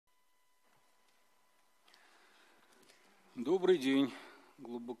Добрый день,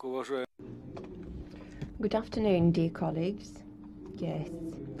 глубоко уважаемый. Good afternoon, dear colleagues. Yes,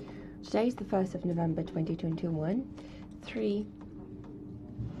 today is the 1st of November 2021, 3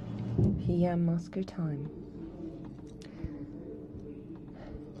 p.m. Moscow time.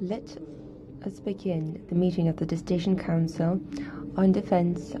 Let us begin the meeting of the Dissertation Council on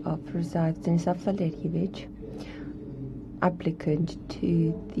defense of Ruzayev Stanislav Valeryevich, applicant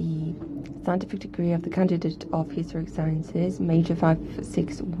to the scientific degree of the candidate of Historic Sciences, Major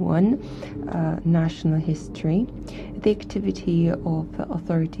 561, National History, the activity of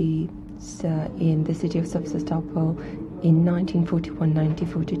authorities in the city of Sevastopol in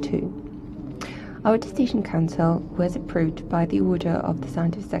 1941-1942. Our Dissertation Council was approved by the order of the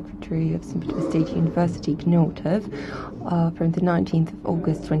Scientific Secretary of St. Petersburg State University, Gnotov, from the 19th of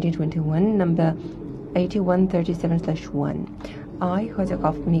August 2021, number 8137/1. I,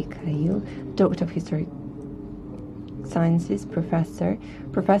 Ruzayev Mikhail, Doctor of Historic Sciences, Professor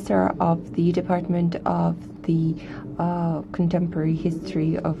of the Department of the Contemporary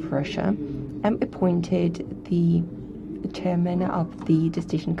History of Russia, am appointed the Chairman of the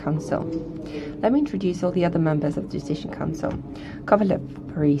Dissertation Council. Let me introduce all the other members of the Dissertation Council. Kovalev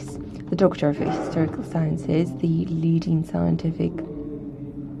Boris, the Doctor of Historical Sciences, the leading scientific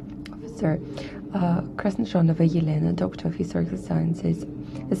officer. Krasnoshonova Yelena, Doctor of Historical Sciences,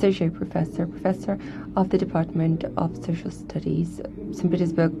 Associate Professor of the Department of Social Studies, St.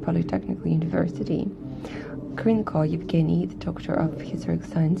 Petersburg Polytechnical University. Krinko Yevgeny, the Doctor of Historical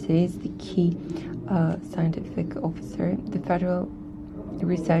Sciences, the key scientific officer, the Federal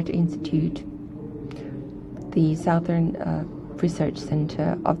Research Institute, the Southern Research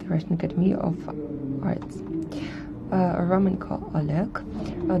Center of the Russian Academy of Arts. Romanko Oleg,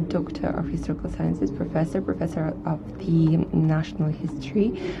 a Doctor of Historical Sciences, Professor of the National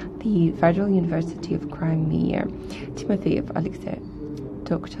History, the Federal University of Crimea. Timofeyev Alexei,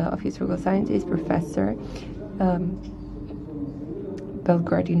 Doctor of Historical Sciences, Professor,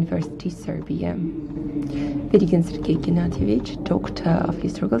 Belgrade University, Serbia. Vedigin Sergei Gennadievich, Doctor of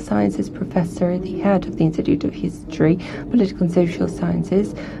Historical Sciences, Professor, the Head of the Institute of History, Political and Social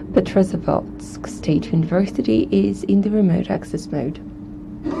Sciences, Petrozavodsk State University, is in the remote access mode.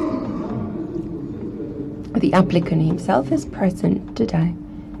 The applicant himself is present today.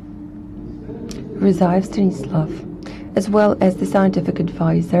 Ruzayev Stanislav, as well as the scientific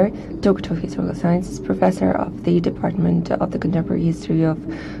advisor, Doctor of Historical Sciences, Professor of the Department of the Contemporary History of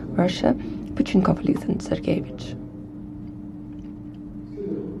Russia, Puchenkov Alexander Sergeyevich.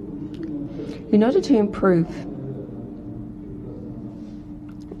 In order to improve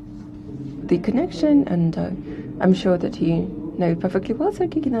the connection, and I'm sure that you know perfectly well,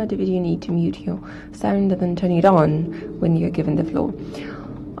 Sergei Gennadievich, you need to mute your sound and then turn it on when you're given the floor.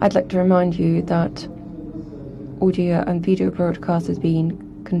 I'd like to remind you that audio and video broadcast is being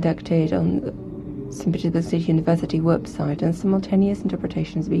conducted on St. Petersburg State University website, and simultaneous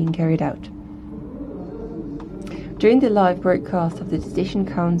interpretation is being carried out. During the live broadcast of the Dissertation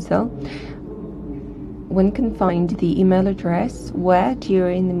Council, one can find the email address where,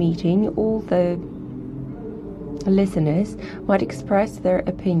 during the meeting, all the listeners might express their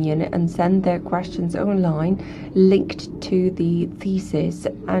opinion and send their questions online, linked to the thesis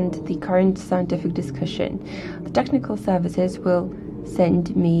and the current scientific discussion. The technical services will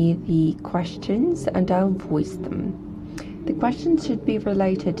send me the questions and I'll voice them. The questions should be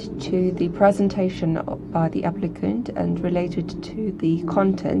related to the presentation by the applicant and related to the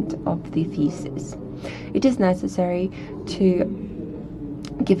content of the thesis. It is necessary to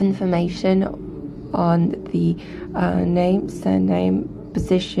give information on the name, surname,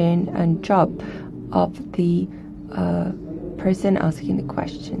 position, and job of the person asking the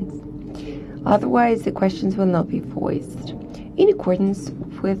questions. Otherwise, the questions will not be voiced. In accordance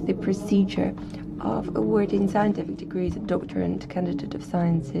with the procedure of awarding scientific degrees of Doctor and Candidate of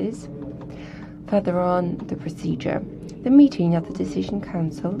Sciences, further on the procedure, the meeting of the Dissertation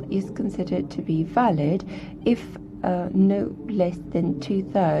Council is considered to be valid if no less than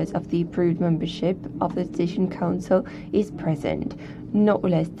 2/3 of the approved membership of the Dissertation Council is present, not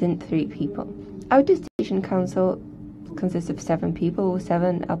less than 3 people. Our Dissertation Council consists of 7 people, or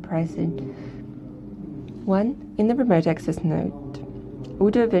 7 are present. 1. In the remote access mode,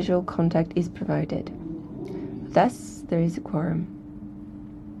 audio-visual contact is provided. Thus, there is a quorum.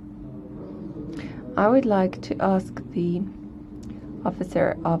 I would like to ask the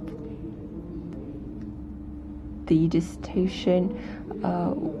officer of the dissertation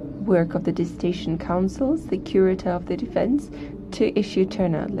work of the Dissertation Councils, the curator of the defense, to issue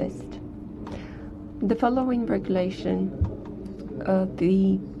turnout list. The following regulation,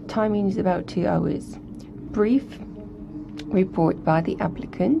 the timing is about 2 hours. Brief report by the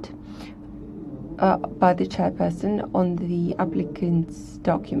applicant, by the chairperson on the applicant's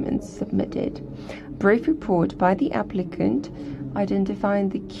documents submitted. Brief report by the applicant identifying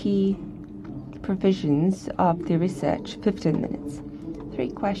the key provisions of the research, 15 minutes. 3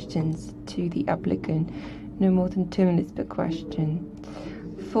 questions to the applicant, no more than 2 minutes per question.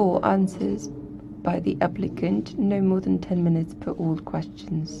 4 answers by the applicant, no more than 10 minutes per all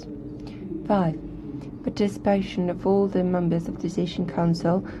questions. 5. Participation of all the members of the Dissertation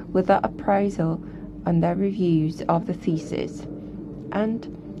Council with their appraisal and their reviews of the thesis. And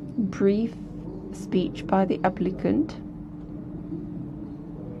brief speech by the applicant.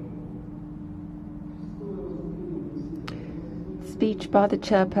 Speech by the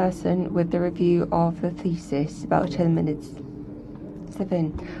chairperson with the review of the thesis, about 10 minutes.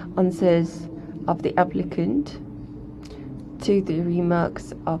 7. Answers of the applicant to the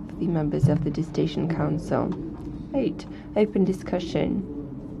remarks of the members of the Dissertation Council. 8. Open discussion.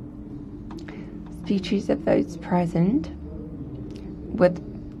 Speeches of those present with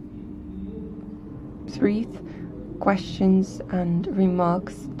brief questions and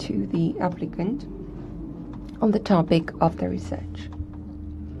remarks to the applicant on the topic of the research.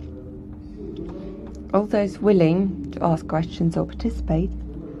 All those willing to ask questions or participate,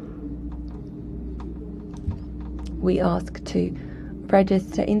 we ask to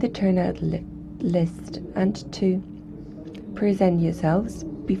register in the turnout list and to present yourselves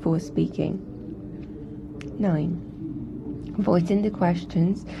before speaking. 9. Voicing the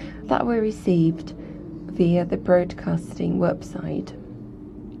questions that were received via the broadcasting website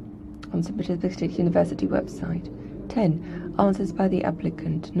on St. Petersburg State University website. 10. Answers by the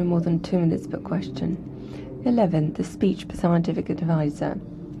applicant, no more than 2 minutes per question. 11. The speech by scientific advisor.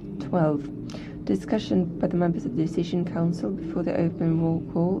 12. Discussion by the members of the Dissertation Council before the open roll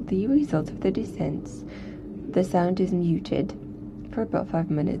call, the results of the dissents. The sound is muted for about 5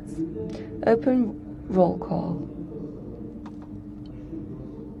 minutes. Open roll call.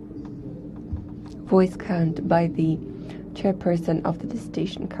 Voice count by the chairperson of the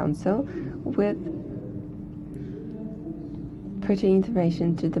Dissertation Council with putting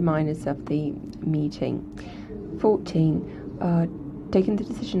information to the minutes of the meeting. 14. Taking the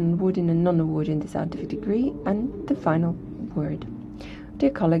decision on awarding and non-awarding the scientific degree, and the final word.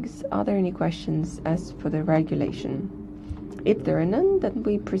 Dear colleagues, are there any questions as for the regulation? If there are none, then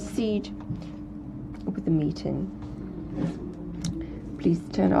we proceed with the meeting. Please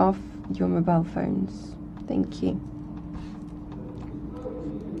turn off your mobile phones. Thank you.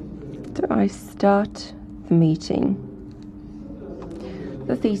 So I start the meeting.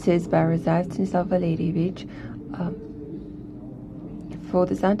 The thesis by Ruzayev, Stanislav, Valeryevich, for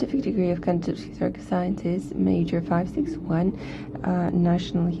the scientific degree of Contemporary Sciences, major 561,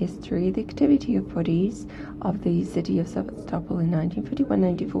 National History. The activity of bodies of the city of Sevastopol in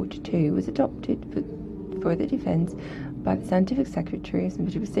 1941-1942 was adopted for the defense by the Scientific Secretary of St.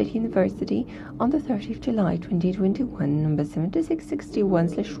 Petersburg State University on the 30th of July 2021, number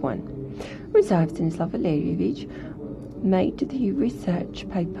 7661/1. Ruzayev Stanislav Valeryevich made the research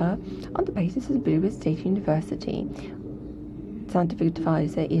paper on the basis of St. Petersburg State University. Scientific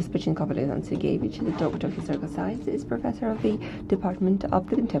advisor is Valeryevich, the Doctor of Historical Sciences, professor of the Department of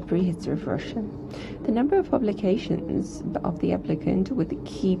the Contemporary History of Russia. The number of publications of the applicant with the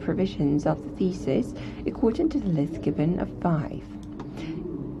key provisions of the thesis, according to the list given, of 5.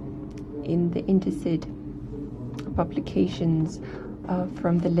 In the intercid publications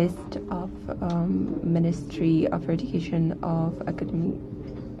from the list of Ministry of Education of Academy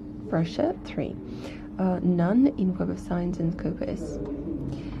Russia, 3. None in Web of Science and Scopus.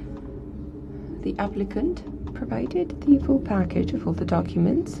 The applicant provided the full package of all the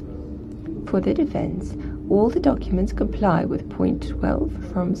documents for the defense. All the documents comply with point 12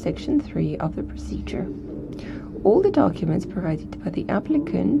 from section 3 of the procedure. All the documents provided by the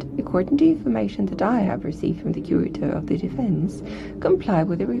applicant, according to information that I have received from the curator of the defense, comply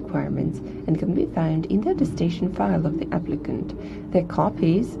with the requirements and can be found in the attestation file of the applicant. Their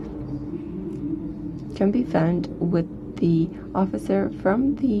copies can be found with the officer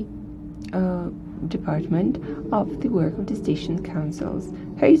from the Department of the Work of Dissertation Councils,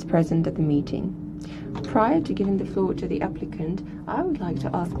 who is present at the meeting. Prior to giving the floor to the applicant, I would like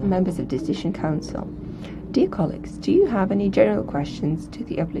to ask the members of the Dissertation Council. Dear colleagues, do you have any general questions to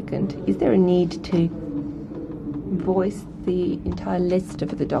the applicant? Is there a need to voice the entire list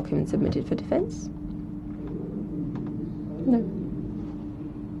of the documents submitted for defense? No.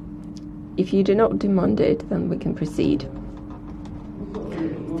 If you do not demand it, then we can proceed.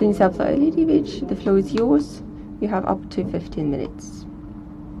 Stanislav Valeryevich, the floor is yours. You have up to 15 minutes.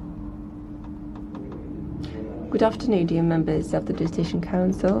 Good afternoon, dear members of the Dissertation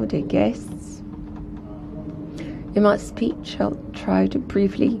Council, dear guests. In my speech, I'll try to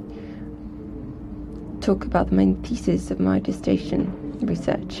briefly talk about the main thesis of my dissertation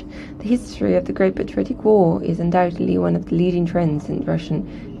research. The history of the Great Patriotic War is undoubtedly one of the leading trends in Russian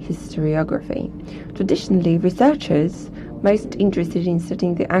historiography. Traditionally, researchers most interested in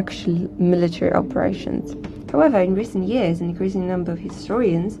studying the actual military operations. However, in recent years, an increasing number of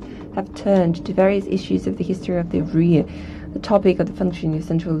historians have turned to various issues of the history of the rear, the topic of the functioning of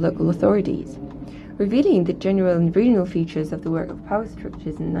central and local authorities. Revealing the general and regional features of the work of power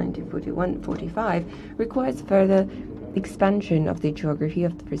structures in 1941-45 requires further expansion of the geography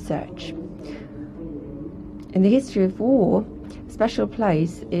of the research. In the history of war, special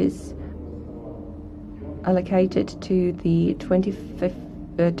place is allocated to the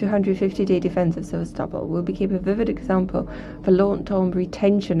 250-day defense of Sevastopol will become a vivid example of a long-term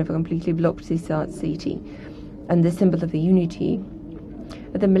retention of a completely blocked seaside city and the symbol of the unity.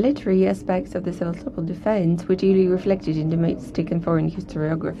 The military aspects of the Sevastopol defense were duly reflected in domestic and foreign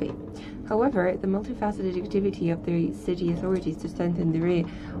historiography. However, the multifaceted activity of the city authorities to strengthen the rear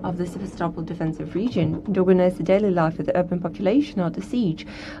of the Sevastopol defensive region and organize the daily life of the urban population after siege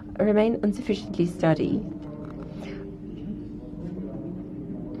remain insufficiently studied.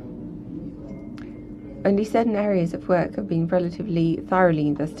 Only certain areas of work have been relatively thoroughly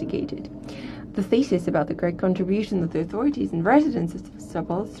investigated. The thesis about the great contribution of the authorities and residents of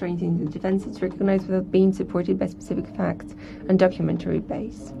Sevastopol strengthening the defense is recognized without being supported by specific facts and documentary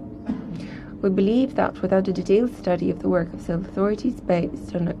base. We believe that without a detailed study of the work of civil authorities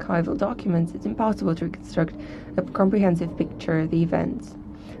based on archival documents, it's impossible to reconstruct a comprehensive picture of the events.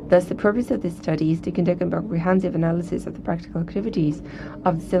 Thus, the purpose of this study is to conduct a comprehensive analysis of the practical activities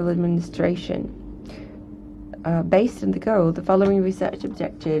of the civil administration. Based on the goal, the following research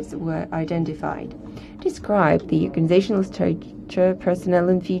objectives were identified. Describe the organizational structure, personnel,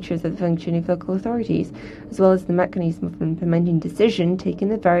 and features of the functioning of local authorities, as well as the mechanism of implementing decision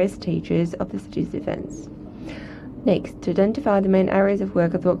taken at various stages of the city's defense. Next, to identify the main areas of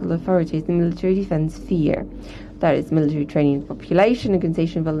work of local authorities in the military defense sphere. That is, military training of the population,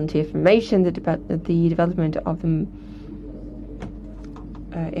 organization of volunteer formation, the development of the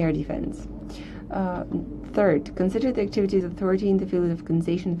air defense. Third, consider the activities of authority in the field of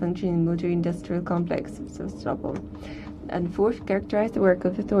organization and functioning in the military-industrial complex of Sevastopol. And fourth, characterize the work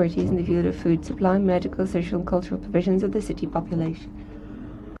of authorities in the field of food supply, medical, social, and cultural provisions of the city population.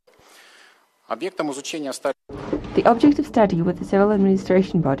 The object of study was the civil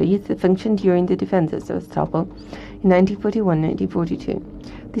administration bodies that functioned during the defense of Sevastopol in 1941-1942.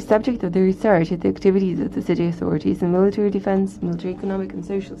 The subject of the research is the activities of the city authorities in military defense, military, economic, and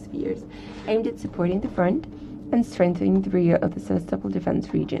social spheres, aimed at supporting the front and strengthening the rear of the Sevastopol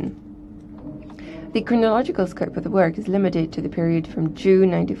defense region. The chronological scope of the work is limited to the period from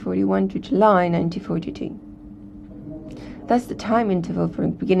June 1941 to July 1942. Thus, the time interval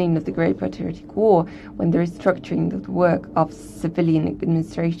from the beginning of the Great Patriotic War, when the restructuring of the work of civilian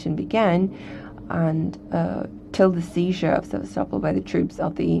administration began, and till the seizure of Sevastopol by the troops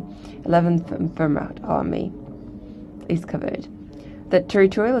of the 11th Wehrmacht Army, is covered. The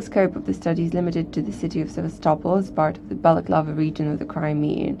territorial scope of the study is limited to the city of Sevastopol as part of the Balaclava region of the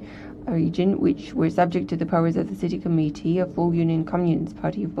Crimean region, which were subject to the powers of the City Committee of All Union Communist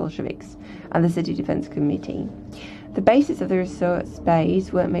Party of Bolsheviks and the City Defense Committee. The basis of the research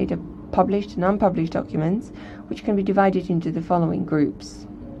space were made of published and unpublished documents, which can be divided into the following groups: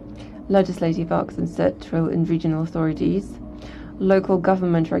 legislative acts and central and regional authorities, local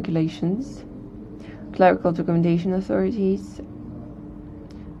government regulations, clerical documentation authorities,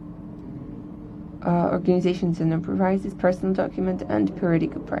 organizations and enterprises, personal document, and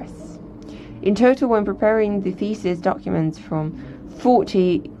periodical press. In total, when preparing the thesis, documents from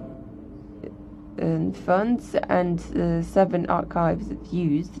 40 funds and 7 archives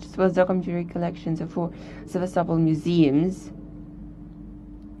used, as well as documentary collections of 4 Sevastopol museums.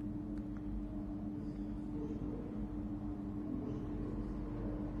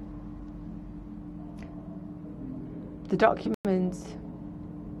 The documents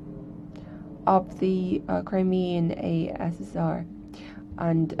of the Crimean ASSR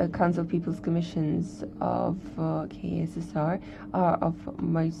and Council of People's Commissions of KSSR are of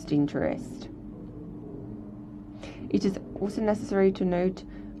most interest. It is also necessary to note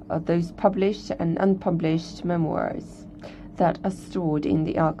those published and unpublished memoirs that are stored in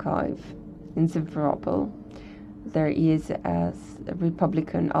the archive in Simferopol. There is a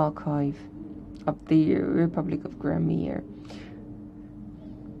Republican archive of the Republic of Crimea.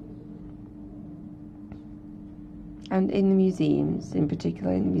 And in the museums, in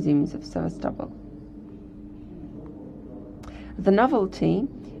particular in the museums of Sevastopol. The novelty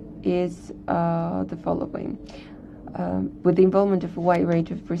is the following. With the involvement of a wide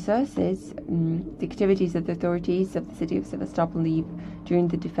range of resources, the activities of the authorities of the city of Sevastopol during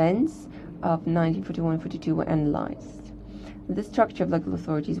the defense of 1941-42 were analyzed. The structure of local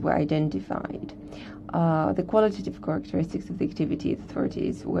authorities were identified. The qualitative characteristics of the activity of the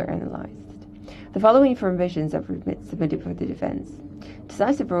authorities were analyzed. The following provisions are submitted for the defense.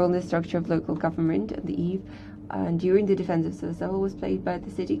 Decisive role in the structure of local government on the eve and during the defense of Sevastopol was played by the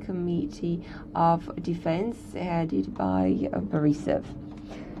City Committee of Defense, headed by Ruzayev.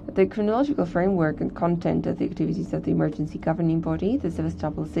 The chronological framework and content of the activities of the emergency governing body, the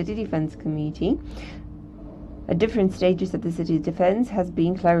Sevastopol City Defense Committee, at different stages of the city's defense, has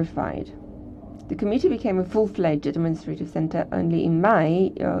been clarified. The committee became a full-fledged administrative center only in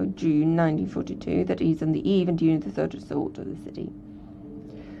June 1942, that is, on the eve and during the third assault of the city.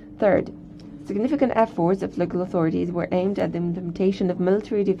 Third, significant efforts of local authorities were aimed at the implementation of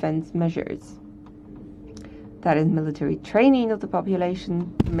military defense measures. That is, military training of the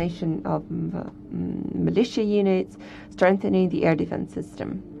population, formation of militia units, strengthening the air defense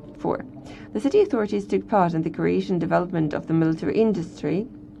system. 4. The city authorities took part in the creation and development of the military industry,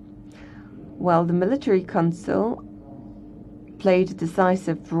 while the military council played a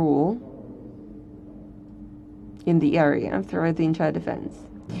decisive role in the area throughout the entire defense.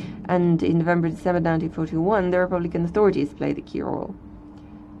 And in November-December 1941, the Republican authorities played a key role.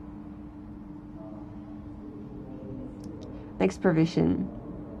 Next provision.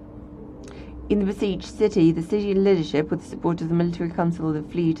 In the besieged city, the city leadership, with the support of the military council of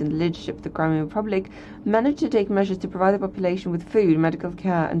the fleet and the leadership of the Crimean Republic, managed to take measures to provide the population with food, medical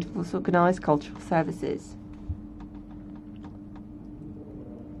care, and to also organize cultural services.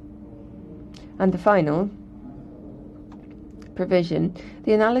 And the final provision,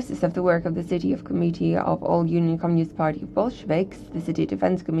 the analysis of the work of the City of Committee of All Union Communist Party of Bolsheviks, the City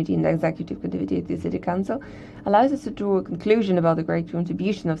Defense Committee, and the Executive Committee of the City Council allows us to draw a conclusion about the great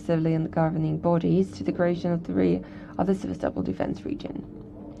contribution of civilian governing bodies to the creation of the Sevastopol Defense Region.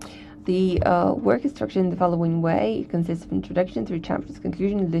 The work is structured in the following way. It consists of introduction, 3 chapters,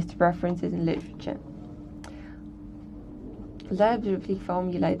 conclusion, a list of references, and literature. Let us briefly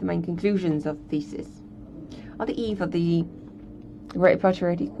formulate the main conclusions of the thesis. On the eve of the Great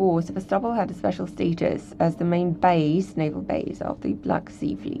Patriotic War, Sevastopol had a special status as the main base, naval base of the Black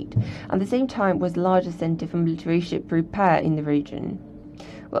Sea Fleet, and at the same time was the largest center for military ship repair in the region.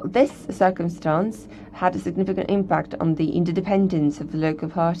 Well, this circumstance had a significant impact on the interdependence of the local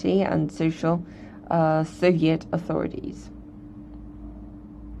party and social Soviet authorities.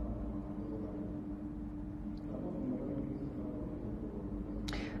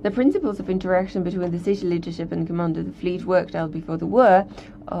 The principles of interaction between the city leadership and command of the fleet worked out before the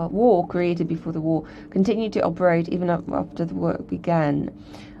war, created before the war, continued to operate even after the war began.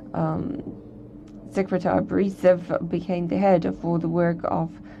 Secretary Ruzayev became the head of all the work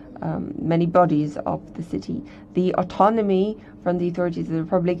of many bodies of the city. The autonomy from the authorities of the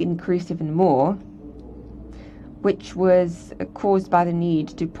Republic increased even more, which was caused by the need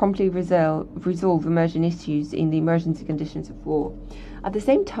to promptly resolve emergent issues in the emergency conditions of war. At the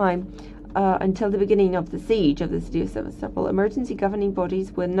same time, until the beginning of the siege of the city of Sevastopol, emergency governing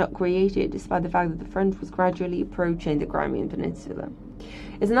bodies were not created, despite the fact that the front was gradually approaching the Crimean Peninsula.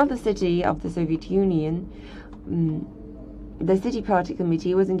 As another city of the Soviet Union, the City Party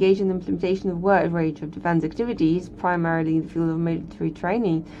Committee was engaged in the implementation of a wide range of defense activities, primarily in the field of military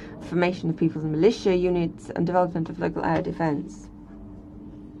training, formation of people's militia units, and development of local air defense.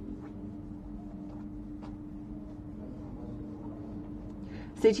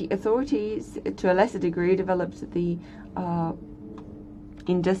 City authorities, to a lesser degree, developed the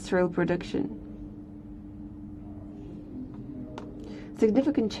industrial production.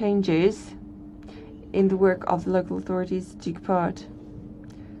 Significant changes in the work of the local authorities took part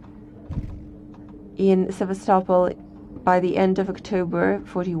in Sevastopol by the end of October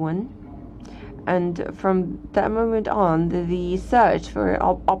 41, and from that moment on, the search for an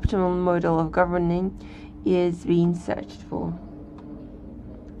optimal model of governing is being searched for.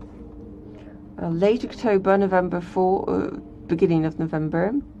 Late October, beginning of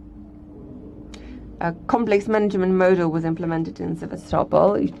November, a complex management model was implemented in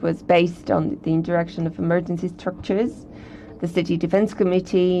Sevastopol. It was based on the interaction of emergency structures, the City Defense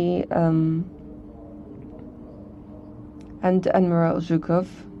Committee, and Admiral Zhukov.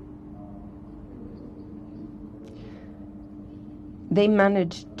 They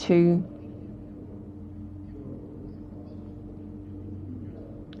managed to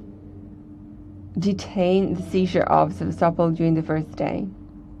detain the seizure of Sevastopol during the first day.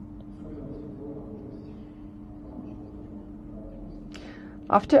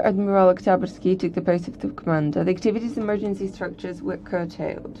 After Admiral Oktyabrsky took the post of the commander, the activities and emergency structures were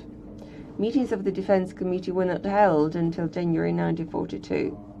curtailed. Meetings of the Defense Committee were not held until January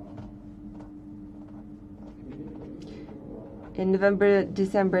 1942. In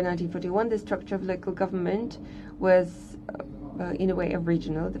November-December 1941, the structure of local government was, in a way,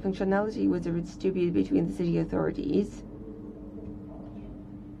 regional. The functionality was distributed between the city authorities,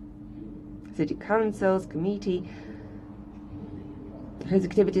 city councils, committee, whose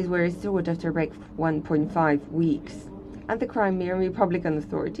activities were restored after a break of 1.5 weeks, and the Crimean Republican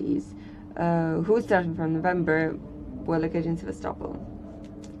authorities, who, starting from November, were located in Sevastopol.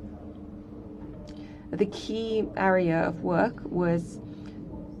 The key area of work was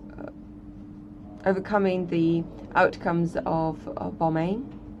overcoming the outcomes of bombing,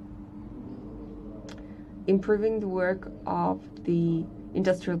 improving the work of the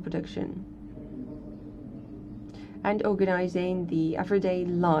industrial production, and organizing the everyday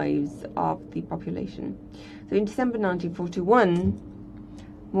lives of the population. So in December 1941,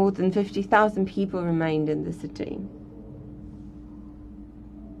 more than 50,000 people remained in the city.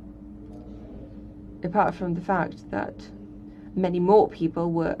 Apart from the fact that many more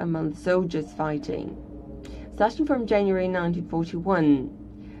people were among the soldiers fighting. Starting from January 1941,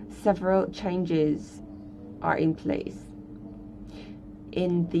 several changes are in place.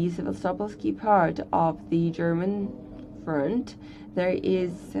 In the Sevastopolsky part of the German front, there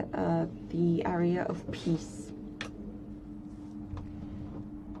is the area of peace.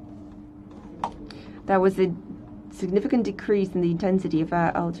 There was a significant decrease in the intensity of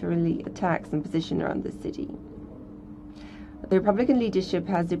artillery attacks and position around the city. The Republican leadership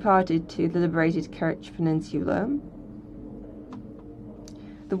has departed to the liberated Kerch Peninsula.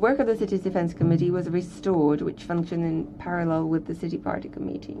 The work of the city's defense committee was restored, which functioned in parallel with the city party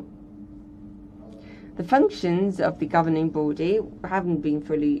committee. The functions of the governing body haven't been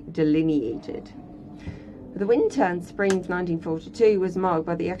fully delineated. The winter and spring of 1942 was marked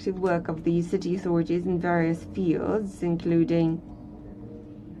by the active work of the city authorities in various fields, including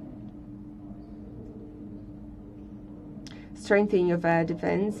strengthening of air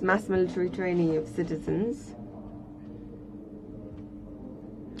defense, mass military training of citizens.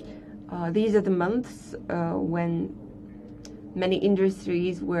 These are the months when many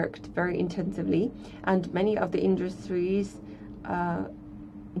industries worked very intensively, and many of the industries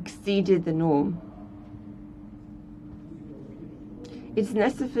exceeded the norm. It's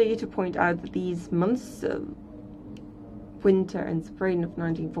necessary to point out that these months of winter and spring of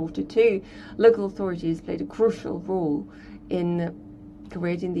 1942, local authorities played a crucial role in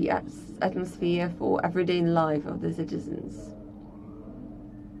creating the atmosphere for everyday life of the citizens.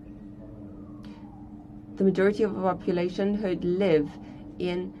 The majority of the population would live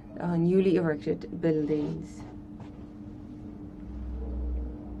in newly erected buildings.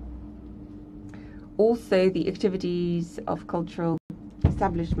 Also, the activities of cultural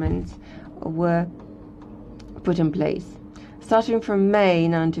establishments were put in place. Starting from May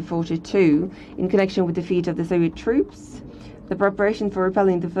 1942, in connection with the defeat of the Soviet troops, the preparation for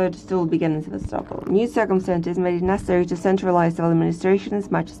repelling the Third Storm began in Sevastopol. New circumstances made it necessary to centralize civil administration as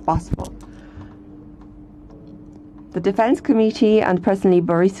much as possible. The Defense Committee and personally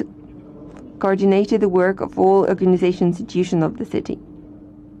Boris coordinated the work of all organization institutions of the city.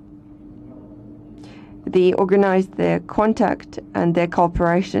 They organized their contact and their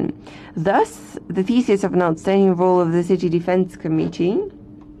cooperation. Thus, the thesis of an outstanding role of the City Defense Committee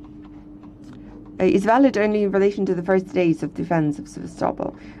is valid only in relation to the first days of defense of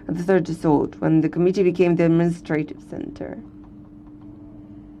Sevastopol and the third assault, when the committee became the administrative center.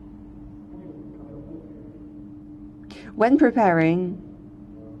 When preparing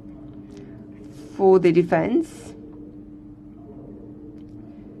for the defense,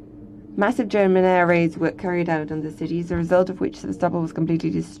 massive German air raids were carried out on the city, as a result of which Sevastopol was completely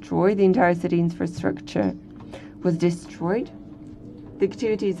destroyed. The entire city infrastructure was destroyed. The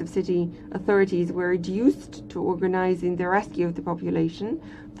activities of city authorities were reduced to organizing the rescue of the population,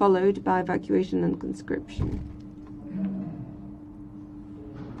 followed by evacuation and conscription.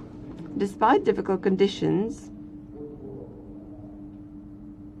 Despite difficult conditions,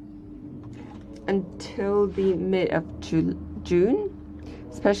 until the mid of June,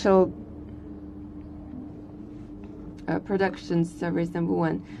 special production service number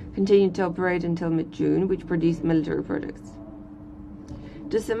 1 continued to operate until mid-June, which produced military products.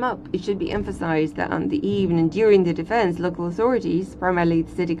 To sum up, it should be emphasized that on the eve and during the defense, local authorities, primarily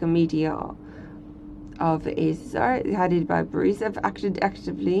the city committee of the ASSR, headed by Boris, have acted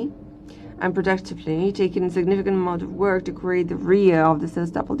actively and productively, taking a significant amount of work to create the rear of the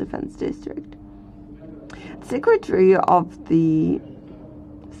Sevastopol Defense District. The secretary of the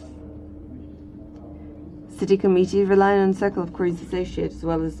City Committee, relying on a circle of curious associates as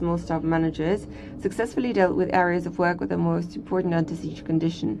well as small staff managers, successfully dealt with areas of work with the most important anti-siege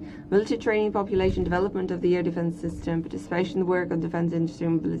condition: military training, population development of the air defense system, participation in the work of defense industry,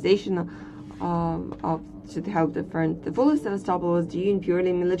 mobilization to help the front. The fall of Sevastopol was due in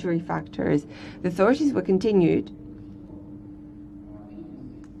purely military factors. The authorities were continued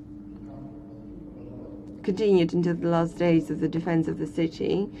until the last days of the defense of the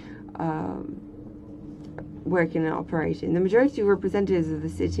city, working and operating. The majority of representatives of the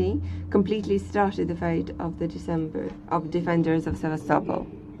city completely started the fate of the defenders of Sevastopol.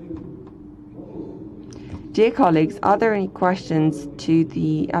 Dear colleagues, are there any questions to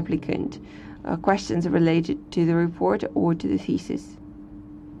the applicant? Questions related to the report or to the thesis?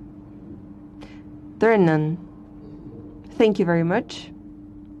 There are none. Thank you very much.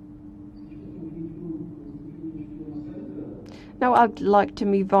 Now I'd like to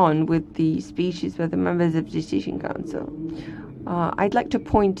move on with the speeches by the members of the Dissertation Council. I'd like to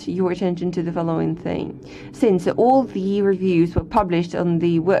point your attention to the following thing. Since all the reviews were published on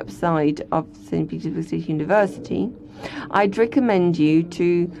the website of St. Petersburg State University, I'd recommend you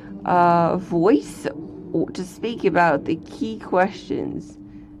to voice or to speak about the key questions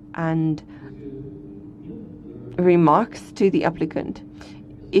and remarks to the applicant.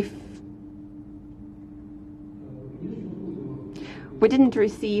 If we didn't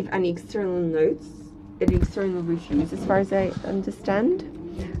receive any external notes, any external reviews, as far as I understand,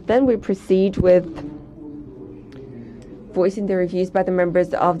 then we proceed with voicing the reviews by the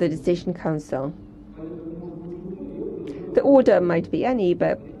members of the Dissertation Council. The order might be any,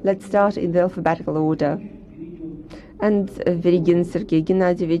 but let's start in the alphabetical order. And Valeryevich Sergei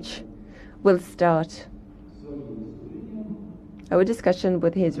Gennadievich will start our discussion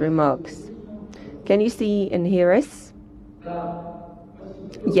with his remarks. Can you see and hear us?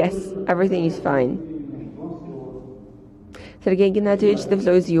 Yes, everything is fine. Sergei Gennadievich, the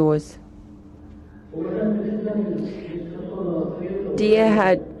floor is yours. Dear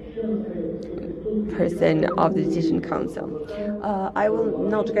head person of the Dissertation Council, I will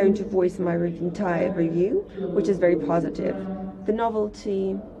not going to voice my entire review, which is very positive. The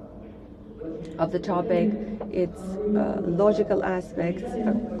novelty of the topic, its logical aspects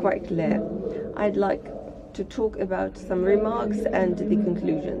are quite clear. I'd like to talk about some remarks and the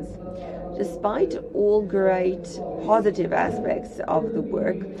conclusions. Despite all great positive aspects of the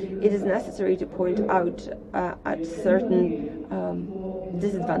work, it is necessary to point out at certain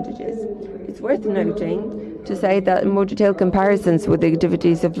disadvantages. It's worth noting to say that more detailed comparisons with the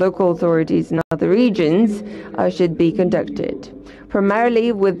activities of local authorities in other regions should be conducted,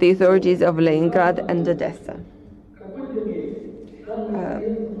 primarily with the authorities of Leningrad and Odessa.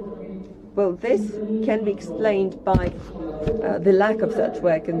 Well, this can be explained by the lack of such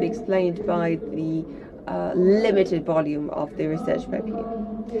work, can be explained by the limited volume of the research paper.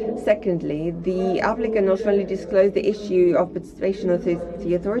 Secondly, the applicant not only disclosed the issue of participation of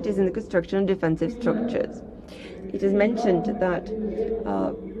the authorities in the construction of defensive structures. It is mentioned that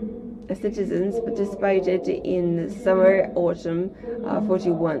citizens participated in summer, autumn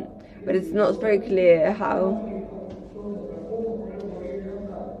 41, but it's not very clear how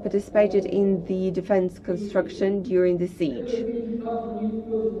participated in the defense construction during the siege.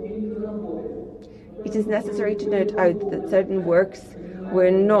 It is necessary to note out that certain works were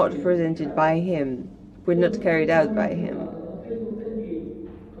not presented by him, were not carried out by him.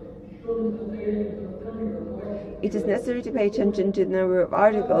 It is necessary to pay attention to the number of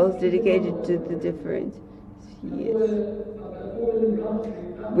articles dedicated to the different spheres,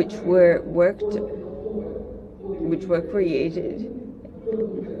 which were created,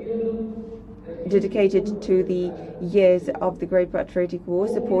 dedicated to the years of the Great Patriotic War,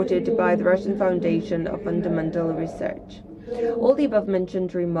 supported by the Russian Foundation of Fundamental Research. All the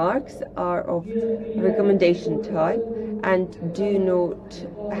above-mentioned remarks are of recommendation type and do not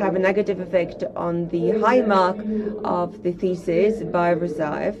have a negative effect on the high mark of the thesis by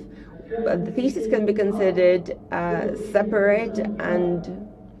Ruzayev. The thesis can be considered separate and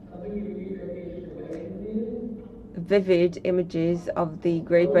vivid images of the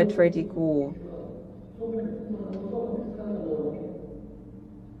Great Patriotic War.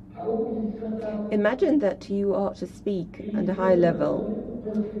 Imagine that you are to speak at a high level,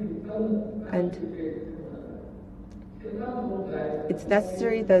 and it's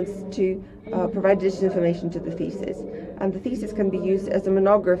necessary thus to provide additional information to the thesis, and the thesis can be used as a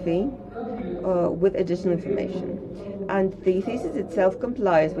monography with additional information, and the thesis itself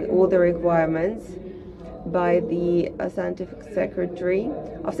complies with all the requirements by the Scientific Secretary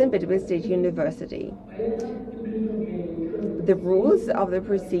of St. Petersburg State University. the rules of the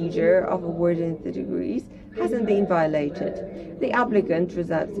procedure of awarding the degrees hasn't been violated. The applicant,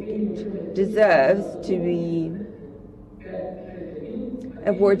 Ruzayev, deserves to be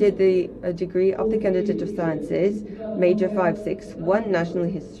awarded the degree of the candidate of sciences, major 561, national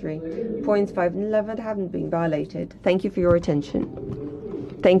history. Points 5 and 11 haven't been violated. Thank you for your attention.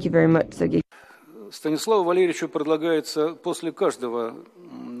 Thank you very much, Sergei. Станиславу Валерьевичу предлагается после каждого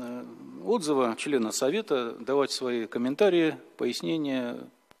отзыва члена Совета давать свои комментарии, пояснения.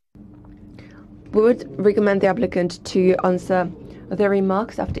 We would recommend the applicant to answer the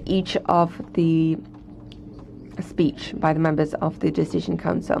remarks after each of the speech by the members of the Decision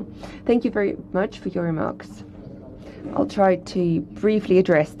Council. Thank you very much for your remarks. I'll try to briefly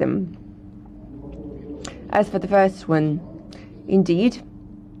address them. As for the first one, indeed,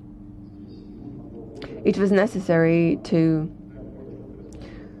 it was necessary to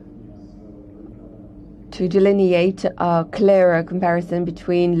delineate a clearer comparison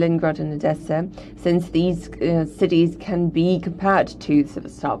between Leningrad and Odessa, since these cities can be compared to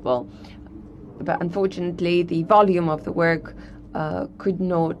Sevastopol. But unfortunately, the volume of the work could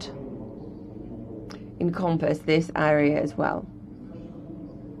not encompass this area as well.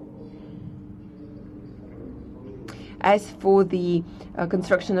 As for the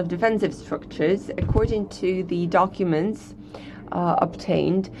construction of defensive structures, according to the documents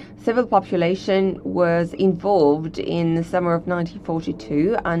obtained, civil population was involved in the summer of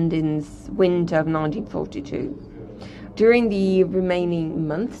 1942 and in winter of 1942. During the remaining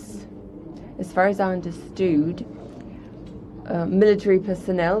months, as far as I understood, military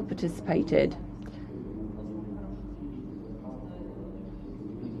personnel participated.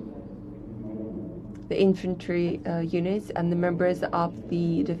 The infantry units and the members of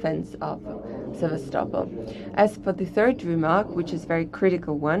the defense of Sevastopol. As for the third remark, which is a very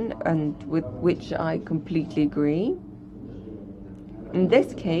critical one and with which I completely agree, in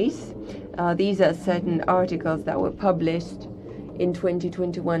this case, these are certain articles that were published in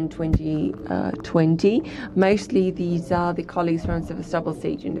 2021-2020. Mostly these are the colleagues from Sevastopol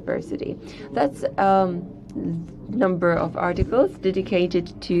State University. That's number of articles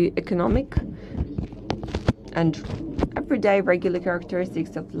dedicated to economic and everyday regular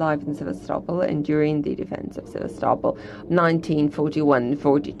characteristics of life in Sevastopol and during the defense of Sevastopol,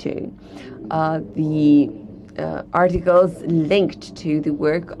 1941-42. The articles linked to the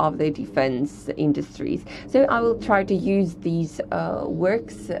work of the defense industries. So I will try to use these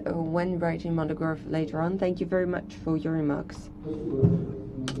works when writing monograph later on. Thank you very much for your remarks.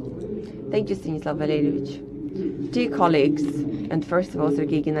 Thank you, Stanislav Valeryevich. Dear colleagues, and first of all,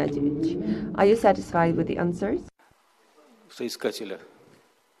 Sergei Gennadievich, are you satisfied with the answers? Соискателя.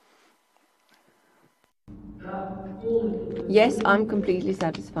 Yes, I'm completely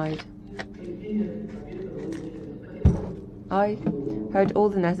satisfied. I heard all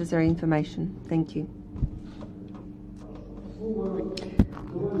the necessary information. Thank you.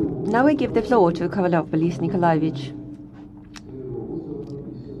 Now I give the floor to Kovalov Nikolaevich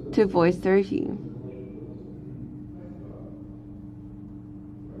to voice the review.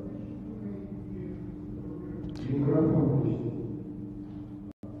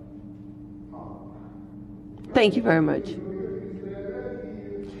 Thank you very much.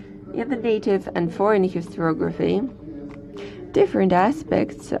 In the native and foreign historiography, different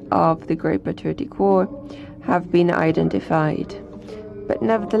aspects of the Great Patriotic War have been identified. But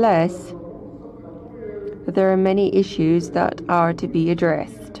nevertheless, there are many issues that are to be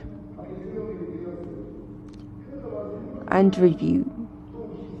addressed and reviewed.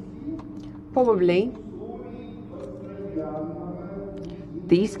 Probably,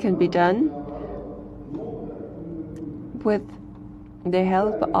 these can be done with the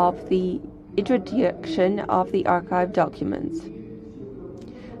help of the introduction of the archive documents.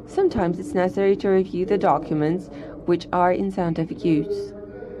 Sometimes it's necessary to review the documents which are in scientific use.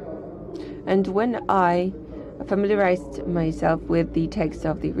 And when I familiarized myself with the text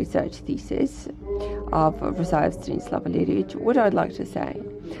of the research thesis of Ruzayev Stanislav Valeryevich, what I'd like to say,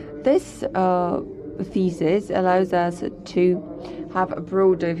 this thesis allows us to have a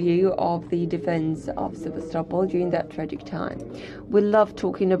broader view of the defense of Sevastopol during that tragic time. We love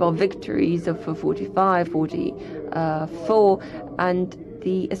talking about victories of 45, 44, and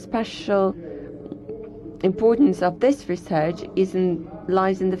the special importance of this research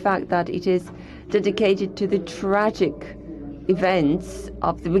lies in the fact that it is dedicated to the tragic events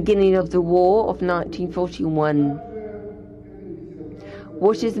of the beginning of the war of 1941.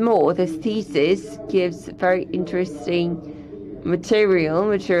 What is more, this thesis gives very interesting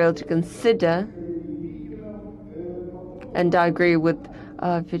material to consider, and I agree with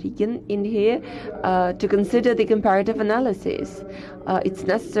Virigan in here to consider the comparative analysis. It's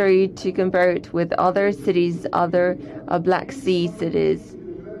necessary to compare it with other cities, other Black Sea cities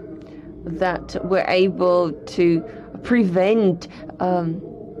that were able to prevent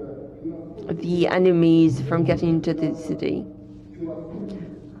the enemies from getting into the city.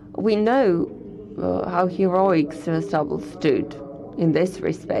 We know how heroic Sevastopol stood in this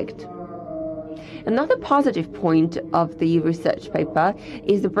respect. Another positive point of the research paper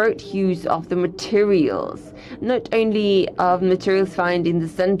is the broad use of the materials, not only of materials found in the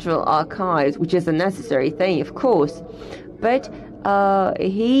central archives, which is a necessary thing, of course, but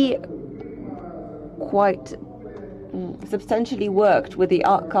he quite substantially worked with the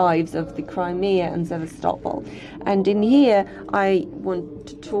archives of the Crimea and Sevastopol. And in here, I want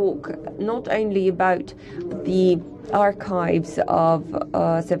to talk not only about the archives of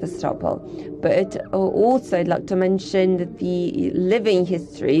Sevastopol, but also I'd like to mention the living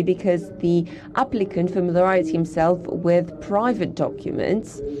history, because the applicant familiarized himself with private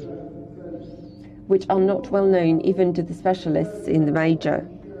documents which are not well known even to the specialists in the major.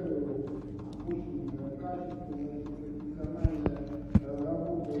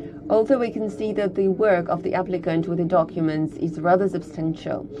 Although we can see that the work of the applicant with the documents is rather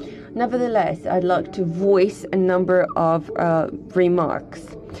substantial, nevertheless, I'd like to voice a number of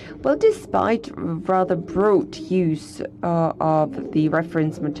remarks. Well, despite rather broad use of the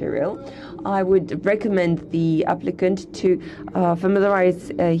reference material, I would recommend the applicant to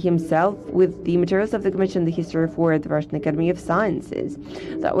familiarize himself with the materials of the Commission on the History of War at the Russian Academy of Sciences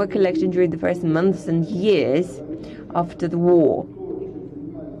that were collected during the first months and years after the war.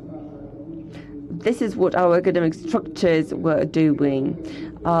 This is what our academic structures were doing.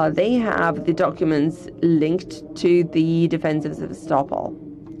 They have the documents linked to the defense of Sevastopol.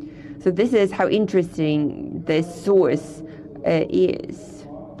 So this is how interesting this source is.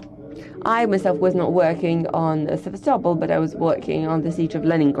 I myself was not working on Sevastopol, but I was working on the siege of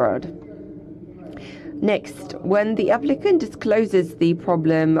Leningrad. Next, when the applicant discloses the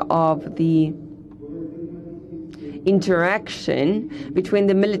problem of the interaction between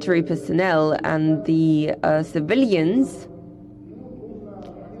the military personnel and the civilians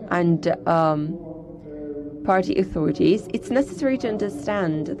and party authorities, it's necessary to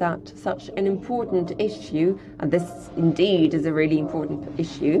understand that such an important issue, and this indeed is a really important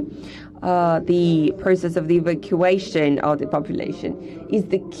issue, the process of the evacuation of the population was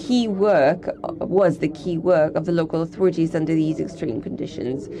the key work of the local authorities under these extreme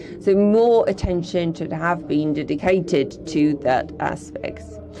conditions. So more attention should have been dedicated to that aspect.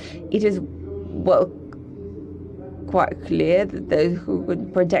 It is, well, quite clear that those who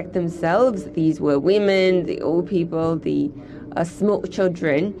would protect themselves, these were women, the old people, the small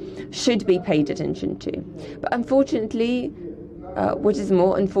children, should be paid attention to. But unfortunately, what is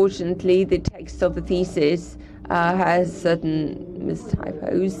more, unfortunately, the text of the thesis has certain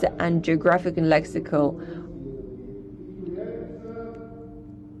mistypos and geographic and lexical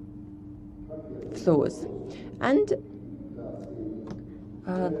flaws. And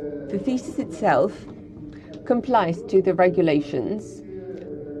the thesis itself complies to the regulations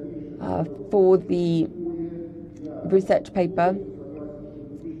for the research paper.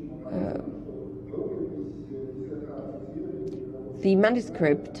 The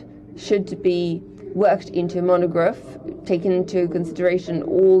manuscript should be worked into a monograph, taking into consideration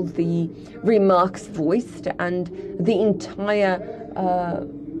all the remarks voiced and the entire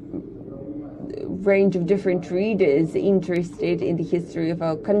range of different readers interested in the history of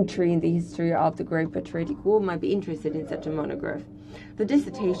our country, in the history of the Great Patriotic War, might be interested in such a monograph. The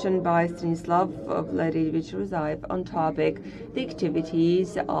dissertation by Stanislav of Valeryevich Ruzayev on topic the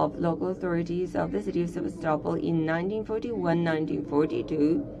activities of local authorities of the city of Sevastopol in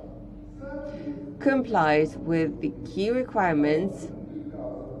 1941-1942 complies with the key requirements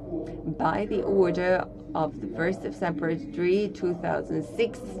by the order of the 1st of February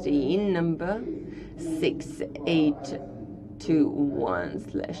 2016, number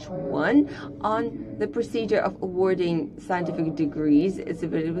 6821/1, on the procedure of awarding scientific degrees at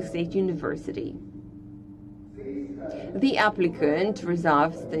Sevastopol State University. The applicant,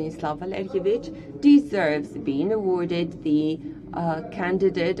 Ruzayev Stanislav Valeryevich, deserves being awarded the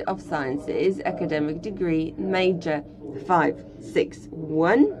Candidate of Sciences academic degree, major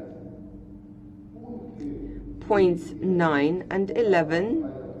 561. Points 9 and 11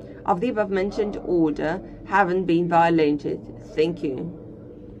 of the above-mentioned order haven't been violated. Thank you.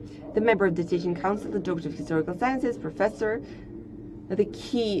 The member of the Teaching Council, the Doctor of Historical Sciences, Professor, the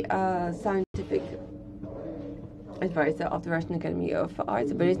key scientific advisor of the Russian Academy of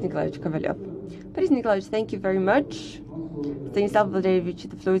Arts, Boris Nikolaevich Kovalyov. Boris Nikolaevich, thank you very much. Stanislav Valeryevich,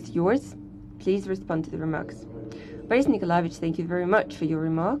 the floor is yours. Please respond to the remarks. Boris Nikolaevich, thank you very much for your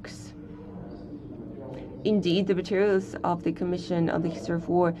remarks. Indeed, the materials of the Commission on the History of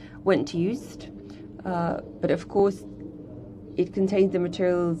War weren't used, but of course it contains the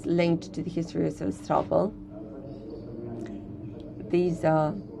materials linked to the history of Sevastopol. These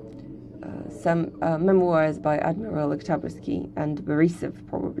are some memoirs by Admiral Oktyabrski and Borisov,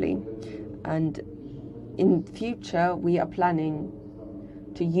 probably. And in future, we are planning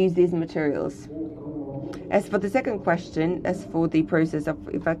to use these materials. As for the second question, as for the process of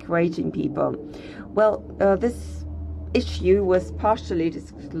evacuating people, well, this issue was partially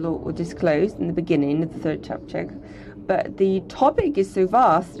disclosed in the beginning of the third chapter, but the topic is so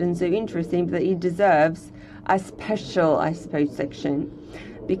vast and so interesting that it deserves a special, I suppose, section,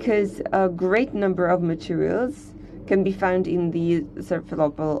 because a great number of materials can be found in the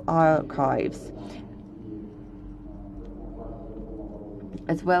Sevastopol archives,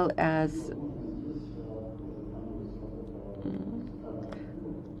 as well as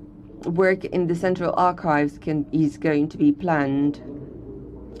work in the Central Archives is going to be planned.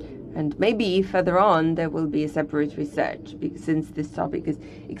 And maybe further on there will be a separate research, since this topic is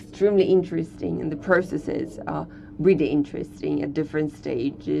extremely interesting and the processes are really interesting at different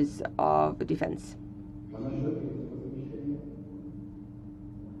stages of defense.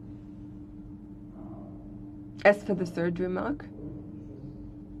 As for the third remark,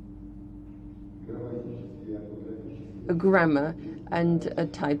 grammar and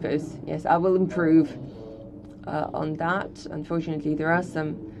typos. Yes, I will improve on that. Unfortunately, there are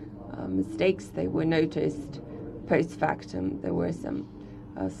some mistakes. They were noticed post factum. There were some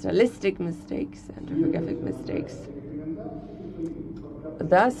stylistic mistakes and orthographic mistakes.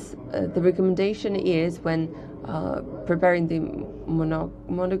 Thus, the recommendation is when preparing the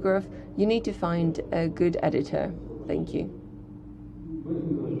monograph, you need to find a good editor. Thank you.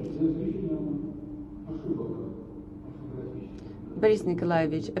 Boris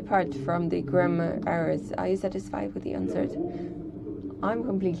Nikolaevich, apart from the grammar errors, are you satisfied with the answer? I'm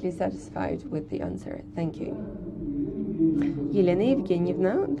completely satisfied with the answer. Thank you. Yelena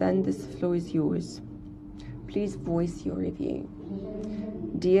Evgenievna, then this floor is yours. Please voice your review.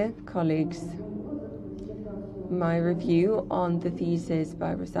 Dear colleagues, my review on the thesis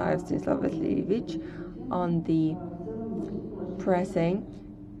by Ruzayev Stanislav Valeryevich on the pressing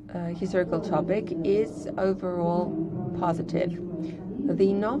historical topic is overall positive.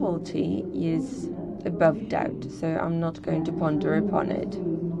 The novelty is above doubt, so I'm not going to ponder upon it.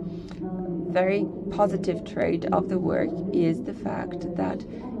 Very positive trait of the work is the fact that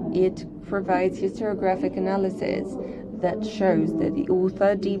it provides historiographic analysis that shows that the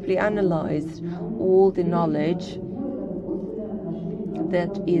author deeply analyzed all the knowledge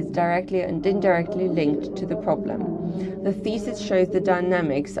that is directly and indirectly linked to the problem. The thesis shows the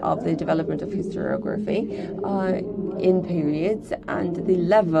dynamics of the development of historiography in periods and the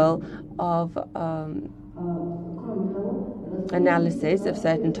level of analysis of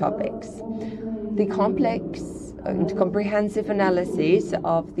certain topics. The complex and comprehensive analysis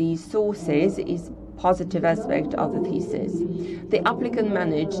of the sources is a positive aspect of the thesis. The applicant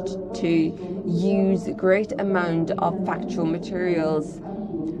managed to use a great amount of factual materials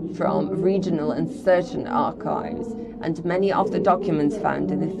from regional and certain archives, and many of the documents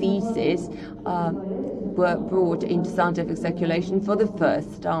found in the thesis were brought into scientific circulation for the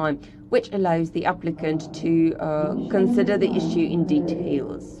first time, which allows the applicant to consider the issue in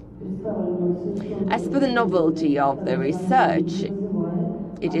details. As for the novelty of the research,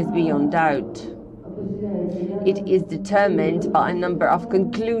 it is beyond doubt. It is determined by a number of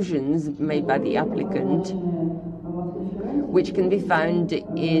conclusions made by the applicant, which can be found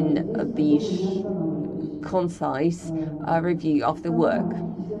in the concise review of the work.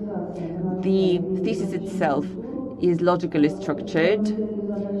 The thesis itself is logically structured.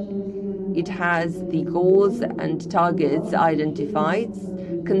 It has the goals and targets identified,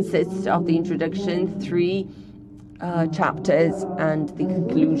 consists of the introduction, 3 chapters, and the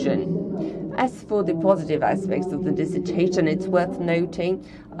conclusion. As for the positive aspects of the dissertation, it's worth noting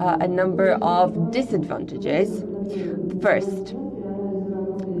a number of disadvantages. First,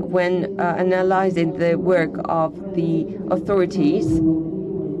 when analyzing the work of the authorities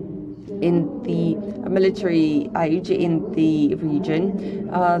in the military age in the region,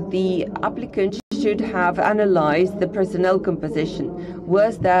 the applicant should have analyzed the personnel composition.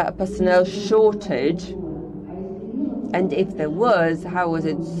 Was there a personnel shortage? And if there was, how was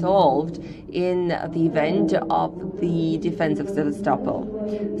it solved in the event of the defense of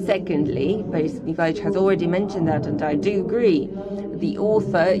Sevastopol? Secondly, Boris Nikolaevich has already mentioned that, and I do agree, the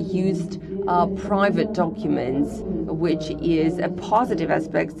author used private documents, which is a positive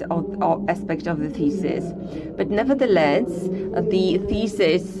aspect of the thesis. But nevertheless, the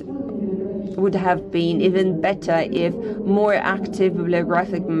thesis would have been even better if more active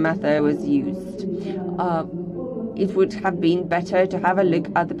bibliographic method was used. It would have been better to have a look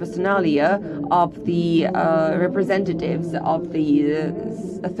at the personalia of the representatives of the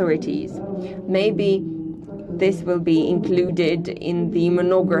authorities. Maybe this will be included in the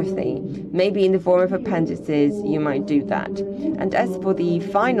monography. Maybe in the form of appendices you might do that. And as for the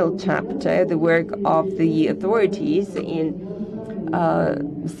final chapter, the work of the authorities in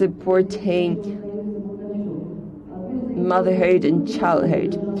supporting motherhood and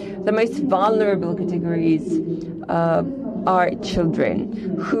childhood, the most vulnerable categories are children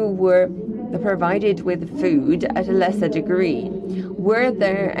who were provided with food at a lesser degree. Were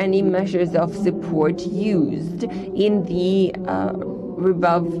there any measures of support used in the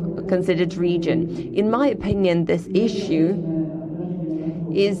above considered region? In my opinion, this issue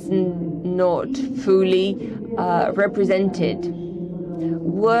is not fully represented.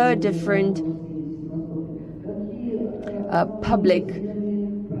 Were different public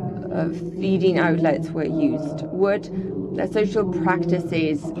feeding outlets were used? What social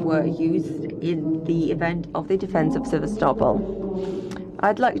practices were used in the event of the defense of Sevastopol?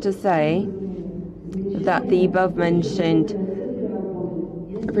 I'd like to say that the above-mentioned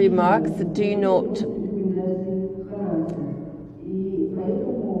remarks do not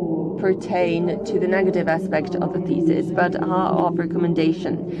pertain to the negative aspect of the thesis, but are of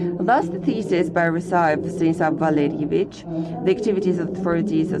recommendation. Thus, the thesis by Ruzayev, Stanislav, Valeryevich, the activities of the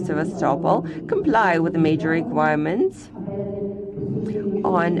authorities of Sevastopol, comply with the major requirements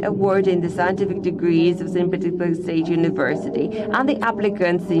on awarding the scientific degrees of St. Petersburg State University, and the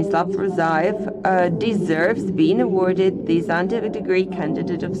applicant Stanislav Ruzayev deserves being awarded the scientific degree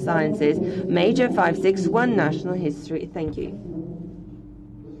Candidate of Sciences, Major 561 National History. Thank you.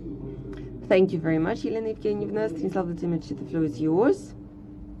 Thank you very much, Elena Evgenievna. Stanislav Vladimirovich, the floor is yours.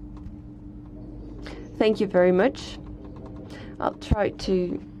 Thank you very much. I'll try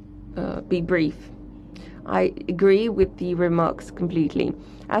to be brief. I agree with the remarks completely.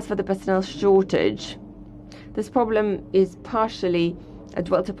 As for the personnel shortage, this problem is partially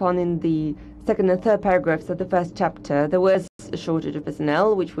dwelt upon in the second and third paragraphs of the first chapter. There was a shortage of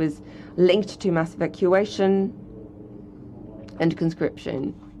personnel, which was linked to mass evacuation and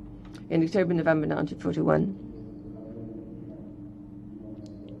conscription in October-November 1941.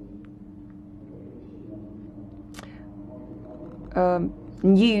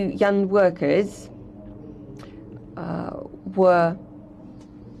 New young workers were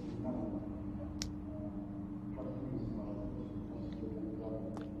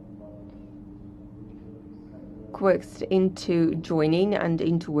coaxed into joining and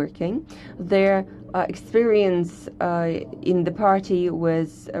into working. Their experience in the party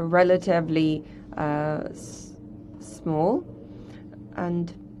was relatively small,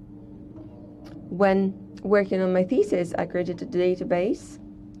 and when working on my thesis, I created a database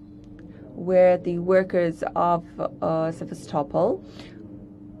where the workers of Sevastopol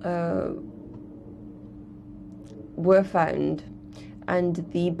were found, and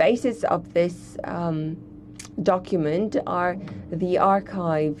the basis of this document are the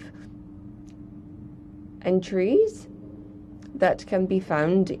archive entries that can be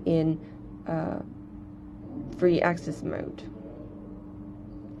found in free access mode.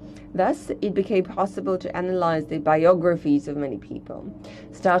 Thus, it became possible to analyze the biographies of many people,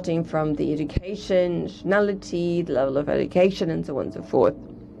 starting from the education, nationality, the level of education, and so on and so forth.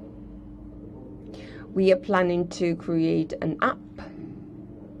 We are planning to create an app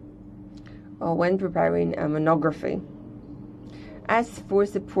when preparing a monography. As for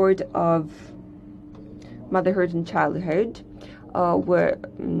support of motherhood and childhood, were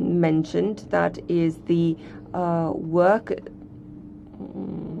mentioned, that is the work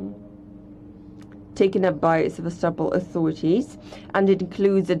taken up by Sevastopol authorities, and it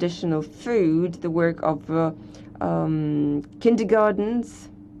includes additional food, the work of kindergartens.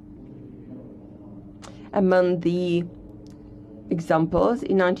 Among the examples,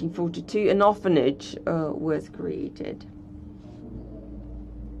 in 1942, an orphanage was created.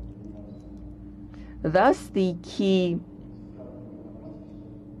 Thus, the key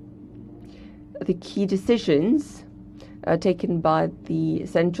decisions taken by the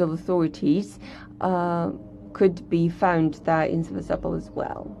central authorities could be found there in Sevastopol as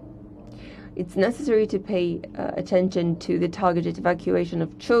well. It's necessary to pay attention to the targeted evacuation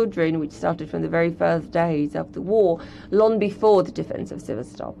of children, which started from the very first days of the war, long before the defense of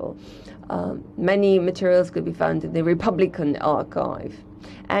Sevastopol. Many materials could be found in the Republican archive.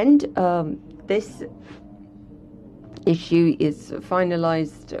 And this issue is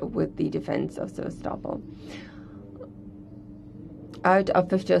finalized with the defense of Sevastopol. Out of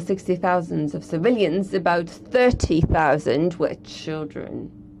 50 or 60,000 of civilians, about 30,000 were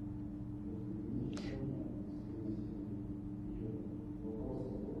children.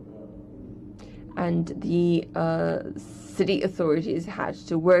 And the city authorities had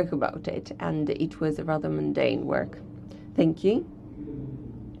to work about it, and it was a rather mundane work. Thank you.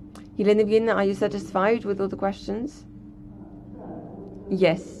 Helena Vienna, are you satisfied with all the questions?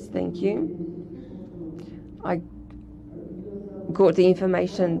 Yes, thank you. I got the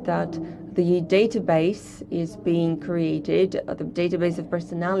information that the database is being created, the database of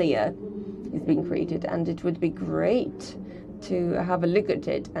personalia is being created, and it would be great to have a look at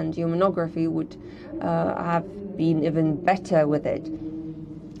it, and your monography would have been even better with it.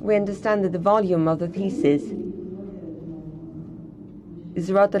 We understand that the volume of the thesis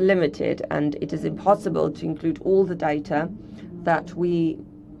is rather limited, and it is impossible to include all the data that we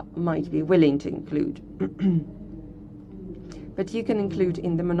might be willing to include. But you can include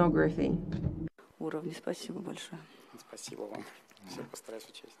in the monography. Спасибо большое. Спасибо вам. Все, постараюсь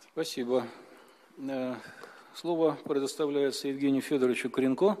учесть. Спасибо. Слово предоставляется Евгению Федоровичу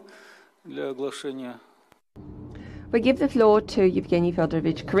Кренко для оглашения. We give the floor to Evgeny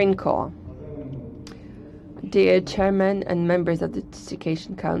Fedorovich Krinko. Dear Chairman and members of the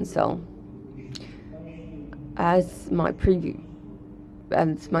Dissertation Council, as my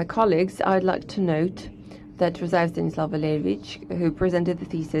colleagues, I'd like to note that Ruzayev Stanislav Valeryevich, who presented the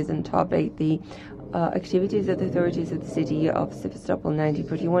thesis on topic the activities of the authorities of the city of Sevastopol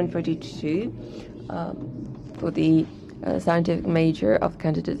 1941-42 for the scientific major of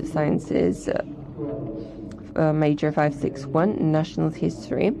Candidate of Sciences, major 561, National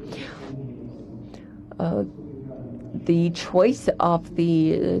History. The choice of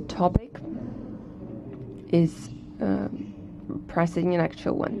the topic is pressing an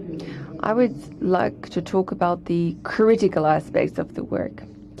actual one. I would like to talk about the critical aspects of the work.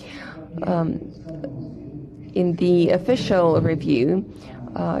 In the official review,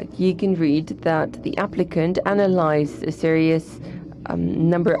 you can read that the applicant analyzed a serious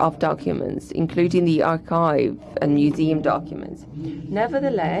number of documents, including the archive and museum documents.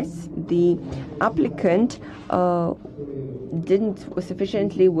 Nevertheless, the applicant didn't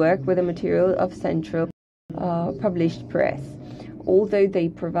sufficiently work with the material of central published press, although they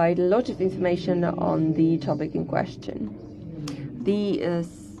provide a lot of information on the topic in question. The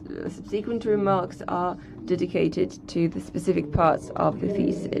subsequent remarks are dedicated to the specific parts of the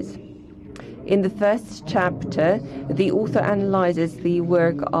thesis. In the first chapter, the author analyzes the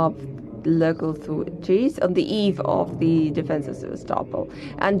work of local authorities on the eve of the defense of Sevastopol,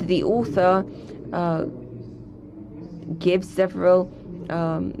 and the author gives several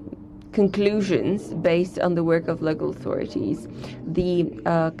conclusions based on the work of local authorities.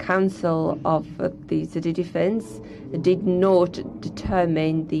 The Council of the City Defense did not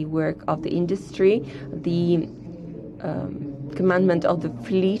determine the work of the industry. The commandment of the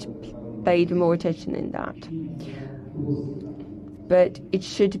fleet paid more attention in that. But it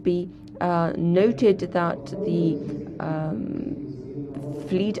should be noted that the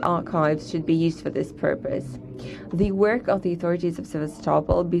fleet archives should be used for this purpose. The work of the authorities of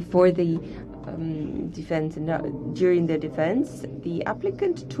Sevastopol before the defense and during the defense, the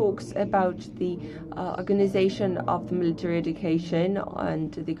applicant talks about the organization of the military education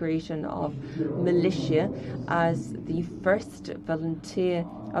and the creation of militia as the first volunteer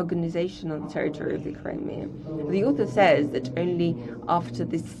organization on the territory of the Crimea. The author says that only after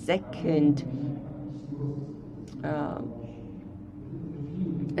the second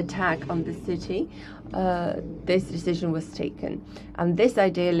attack on the city, this decision was taken. And this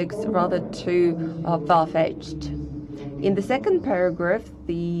idea looks rather too far-fetched. In the second paragraph,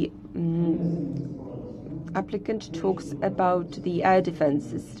 the applicant talks about the air defense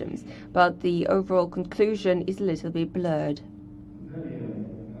systems, but the overall conclusion is a little bit blurred.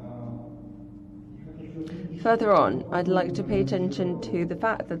 Further on, I'd like to pay attention to the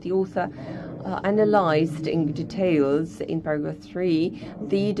fact that the author analyzed in details in paragraph 3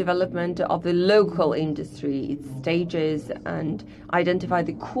 the development of the local industry, its stages, and identify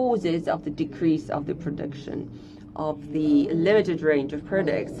the causes of the decrease of the production of the limited range of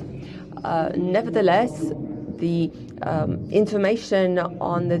products. Nevertheless, the information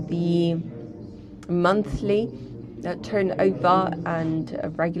on the monthly turnover and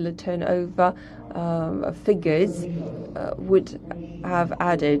regular turnover figures would have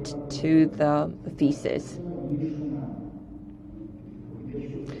added to the thesis.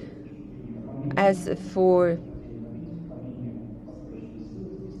 As for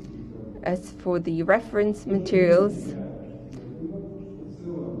the reference materials,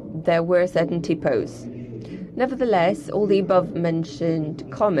 there were certain typos. Nevertheless, all the above-mentioned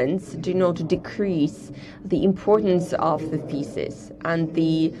comments do not decrease the importance of the thesis, and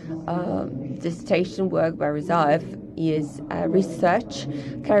the dissertation work by Ruzayev is research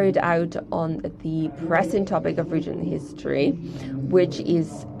carried out on the present topic of regional history, which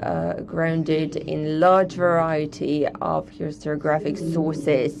is grounded in a large variety of historiographic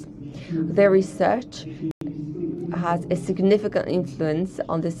sources. Their research has a significant influence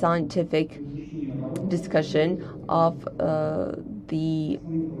on the scientific discussion of the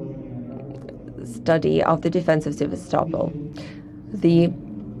study of the defense of Sevastopol. The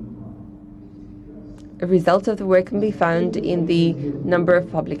results of the work can be found in the number of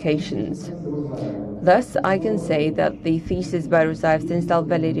publications. Thus, I can say that the thesis by Ruzayev, Stanislav,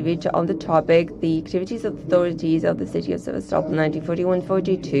 Valeryevich on the topic, the activities of authorities of the city of Sevastopol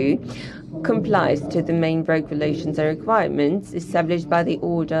 1941-42, complies to the main regulations and requirements established by the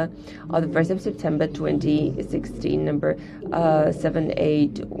order of the 1st of September 2016, number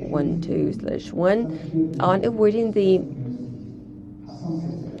 7812/1, on awarding the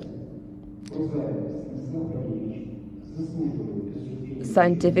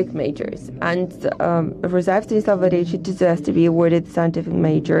scientific majors, and Ruzayev Stanislav Valeryevich deserves to be awarded the scientific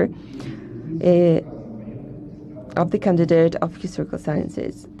major of the candidate of historical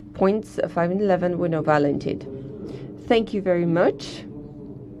sciences. Points 5 and 11 were not validated. Thank you very much,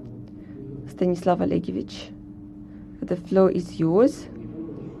 Stanislav Valeryevich. The floor is yours.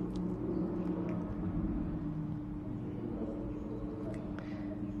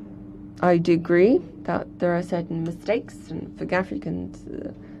 I do agree that there are certain mistakes and orthographic and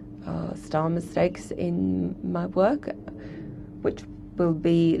style mistakes in my work, which will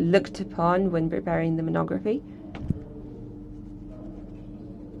be looked upon when preparing the monography.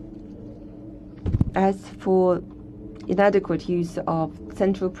 As for inadequate use of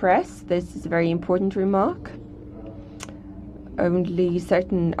central press, this is a very important remark. Only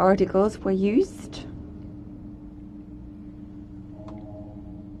certain articles were used.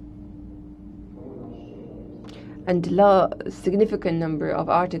 And a significant number of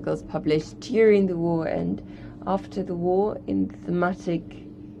articles published during the war and after the war in thematic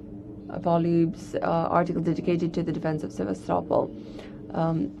volumes, articles dedicated to the defense of Sevastopol.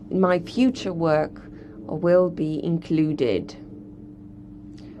 My future work will be included.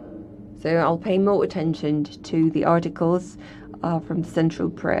 So I'll pay more attention to the articles from the central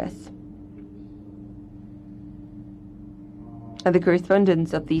press. And the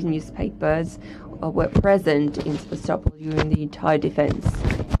correspondents of these newspapers were present in Sevastopol during the entire defense.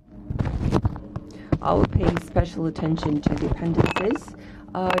 I will pay special attention to the appendices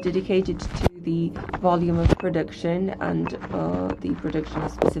dedicated to the volume of production and the production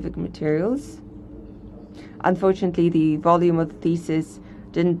of specific materials. Unfortunately, the volume of the thesis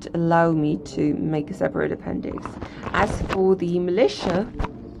didn't allow me to make a separate appendix. As for the militia,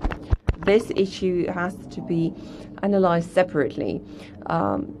 this issue has to be analyzed separately.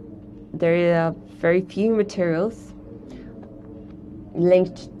 There are very few materials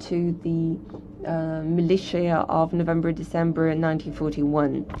linked to the militia of November-December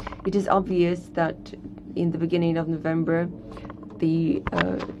 1941. It is obvious that in the beginning of November, the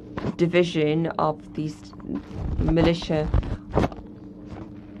division of these militia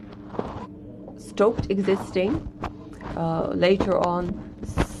stopped existing. Later on,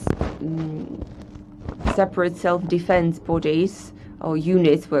 separate self-defense bodies or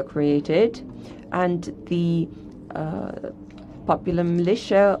units were created, and the popular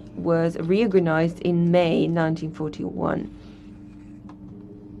militia was reorganized in May 1941.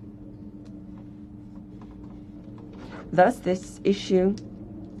 Thus, this issue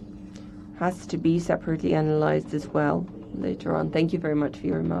has to be separately analyzed as well later on. Thank you very much for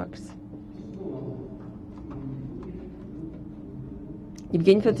your remarks.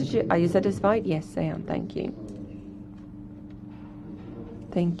 Evgeny Fyodorovich, are you satisfied? Yes, I am. Thank you.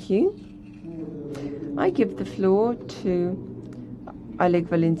 Thank you. I give the floor to Oleg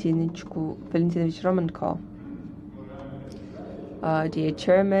Valentinovich Romanko. Dear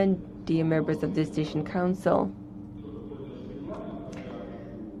Chairman, dear members of the Dissertation Council,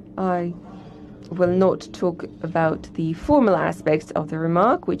 I will not talk about the formal aspects of the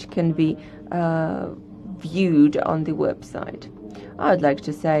remark, which can be viewed on the website. I would like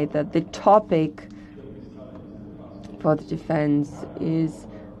to say that the topic for the defense is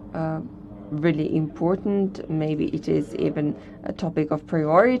really important. Maybe it is even a topic of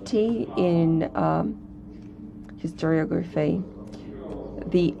priority in historiography.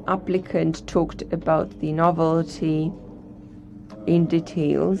 the applicant talked about the novelty in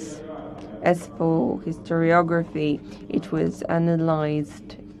details. As for historiography, it was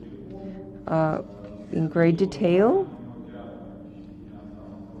analyzed in great detail.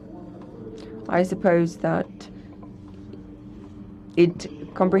 I suppose that it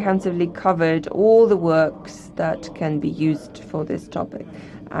comprehensively covered all the works that can be used for this topic,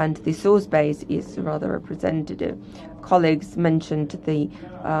 and the source base is rather representative. Colleagues mentioned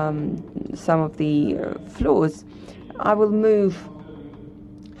some of the flaws. I will move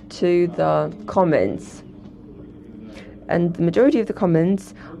to the comments, and the majority of the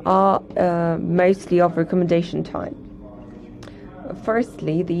comments are mostly of recommendation type.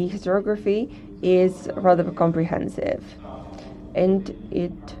 Firstly, the historiography is rather comprehensive, and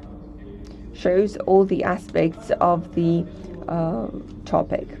it shows all the aspects of the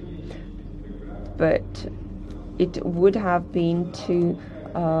topic. But it would have been to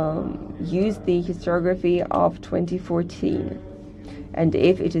use the historiography of 2014. And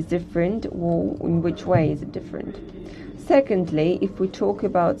if it is different, well, in which way is it different? Secondly, if we talk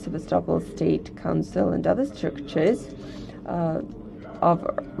about Sevastopol State Council and other structures of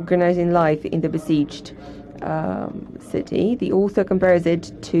organizing life in the besieged city, the author compares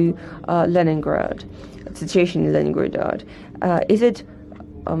it to Leningrad, the situation in Leningrad. Is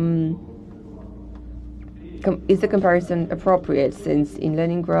the comparison appropriate, since in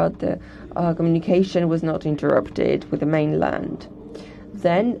Leningrad the communication was not interrupted with the mainland?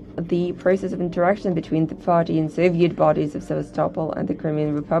 Then the process of interaction between the party and Soviet bodies of Sevastopol and the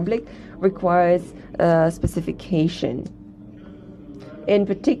Crimean Republic requires specification. In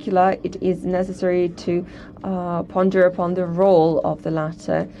particular, it is necessary to ponder upon the role of the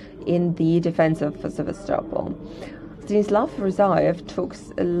latter in the defense of Sevastopol. Stanislav Ruzayev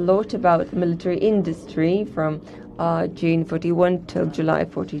talks a lot about military industry from June 41 till July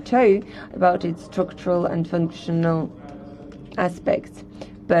 42, about its structural and functional aspects,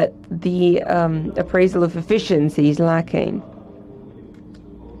 but the appraisal of efficiency is lacking.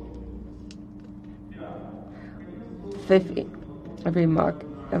 Fifth remark.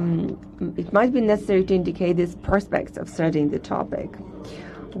 It might be necessary to indicate these prospects of studying the topic.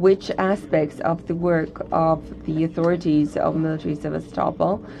 Which aspects of the work of the authorities of military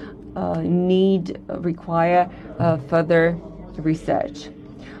Sevastopol require further research?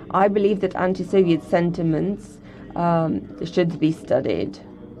 I believe that anti-Soviet sentiments should be studied.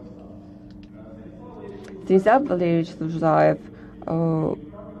 Stanislav Valeryevich Ruzayev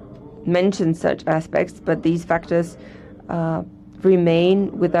mentioned such aspects, but these factors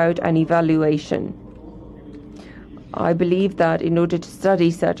remain without an evaluation. I believe that in order to study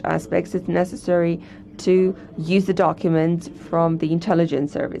such aspects, it's necessary to use the documents from the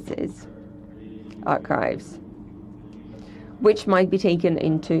intelligence services archives, which might be taken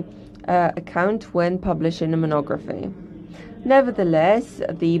into account when publishing a monography. Nevertheless,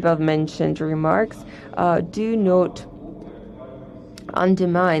 the above-mentioned remarks do not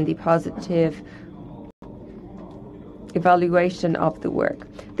undermine the positive evaluation of the work.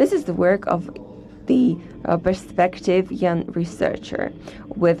 This is the work of the perspective young researcher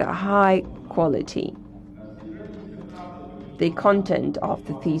with a high quality. The content of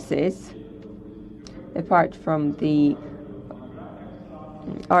the thesis, apart from the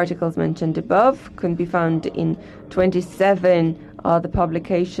articles mentioned above, can be found in 27 other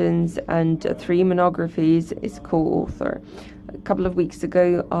publications and 3 monographies is co-author. A couple of weeks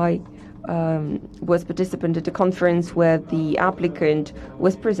ago, I was participant at a conference where the applicant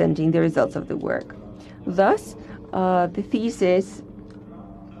was presenting the results of the work. Thus, the thesis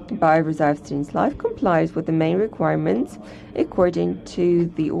by Ruzayev Stanislav complies with the main requirements according to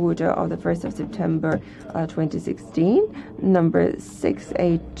the order of the 1st of September 2016, number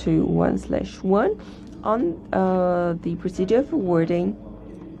 6821/1, on the procedure for awarding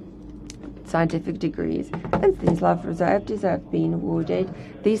scientific degrees, and Stanislav Ruzayev deserved being awarded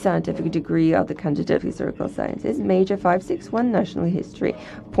the scientific degree of the candidate of historical sciences, major 561 national history.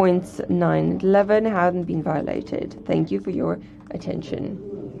 Points 9 and 11 haven't been violated. Thank you for your attention.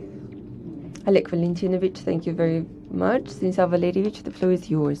 Oleg Valentinovich, thank you very much. Stanislav Valeryevich, the floor is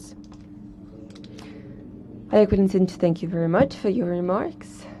yours. Oleg Valentinovich, thank you very much for your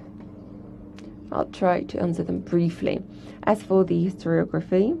remarks. I'll try to answer them briefly. As for the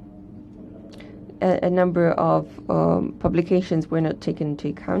historiography, a number of publications were not taken into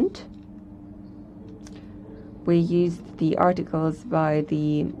account. We used the articles by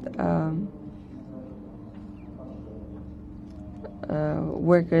the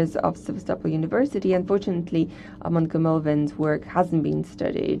workers of Sevastopol University. Unfortunately, Montgomery Melvin's work hasn't been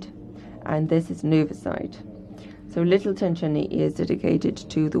studied, and this is an oversight. So little attention is dedicated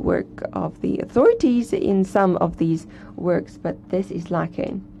to the work of the authorities in some of these works, but this is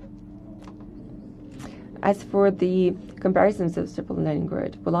lacking. As for the comparisons of Sevastopol and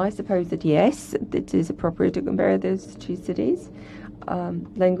Leningrad, well, I suppose that yes, it is appropriate to compare those two cities.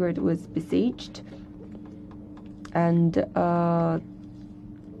 Leningrad was besieged, and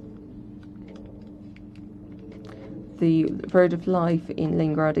the bird of life in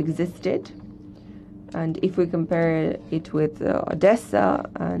Leningrad existed. And if we compare it with Odessa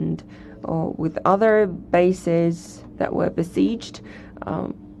and with other bases that were besieged,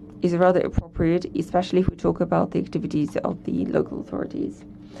 is rather appropriate, especially if we talk about the activities of the local authorities.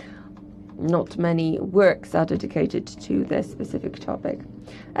 Not many works are dedicated to this specific topic.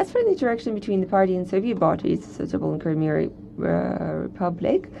 As for the interaction between the party and Soviet bodies, Sevastopol and Crimean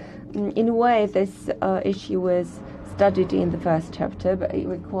Republic, in a way this issue was studied in the first chapter, but it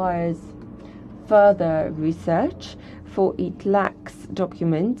requires further research, for it lacks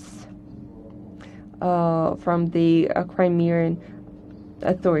documents from the Crimean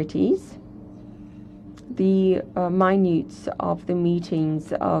authorities. The minutes of the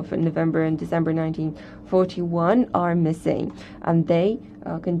meetings of November and December 1941 are missing, and they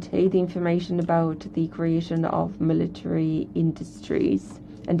contain the information about the creation of military industries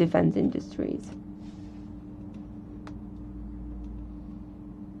and defense industries.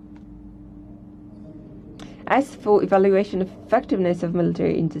 As for evaluation of effectiveness of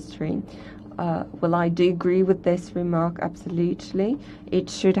military industry, well, I do agree with this remark, absolutely. It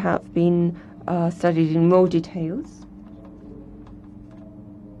should have been studied in more details.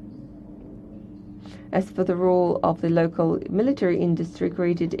 As for the role of the local military industry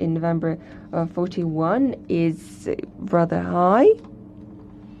created in November 41 is rather high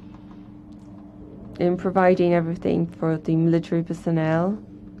in providing everything for the military personnel.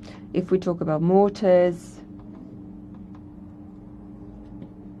 If we talk about mortars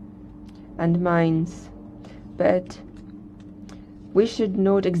and mines, but we should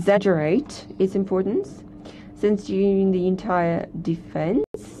not exaggerate its importance, since during the entire defense,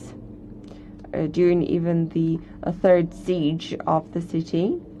 during even the third siege of the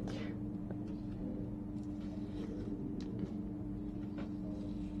city,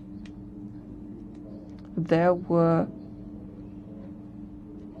 there was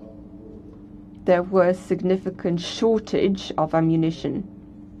a significant shortage of ammunition.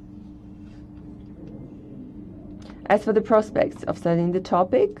 As for the prospects of studying the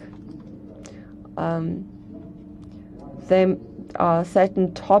topic, there are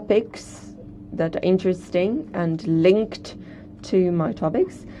certain topics that are interesting and linked to my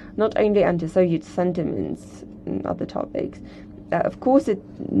topics, not only anti-Soviet sentiments and other topics. Of course,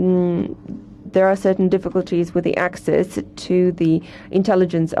 there are certain difficulties with the access to the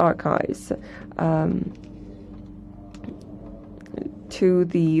intelligence archives, to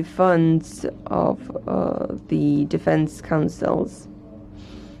the funds of the defense councils.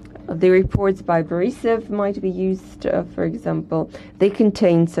 The reports by Borisov might be used, for example. They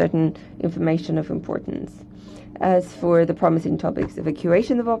contain certain information of importance. As for the promising topics,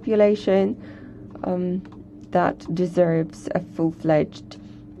 evacuation of the population, that deserves a full-fledged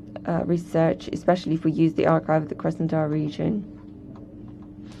research, especially if we use the archive of the Krasnodar region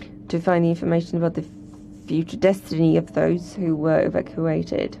to find the information about the future destiny of those who were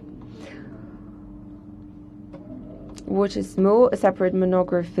evacuated. What is more, a separate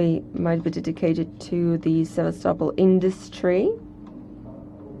monography might be dedicated to the Sevastopol industry.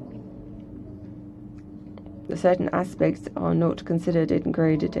 Certain aspects are not considered in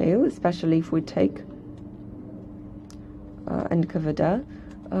great detail, especially if we take NKVD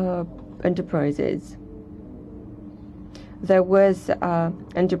enterprises. There was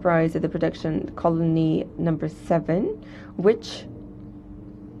enterprise at the production colony number 7, which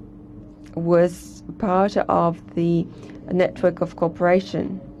was part of the network of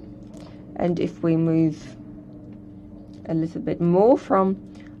cooperation. And if we move a little bit more from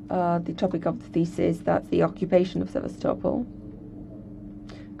the topic of the thesis, that's the occupation of Sevastopol.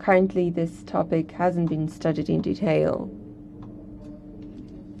 Currently, this topic hasn't been studied in detail.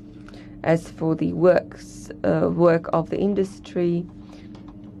 As for the work of the industry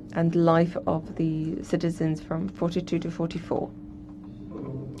and life of the citizens from 42 to 44.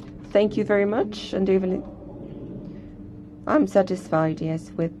 Thank you very much, and I'm satisfied,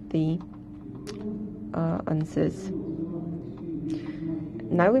 yes, with the answers.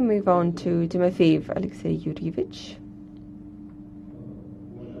 Now we move on to Timofeyev Alexey Yurievich.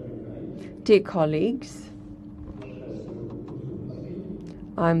 Dear colleagues,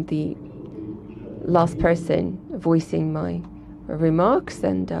 I'm the last person voicing my remarks,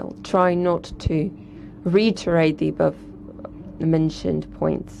 and I'll try not to reiterate the above mentioned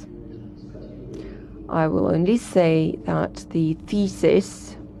points. I will only say that the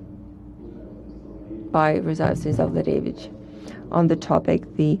thesis by Ruzayev and Valeryevich on the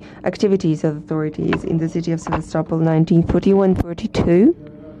topic, the activities of authorities in the city of Sevastopol 1941-42,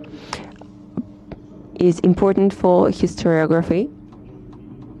 is important for historiography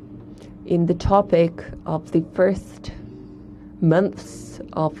in the topic of the first months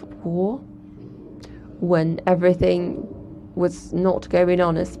of war, when everything was not going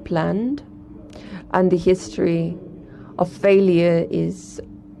on as planned, and the history of failure is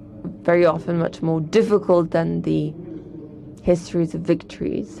very often much more difficult than the histories of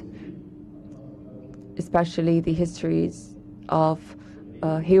victories, especially the histories of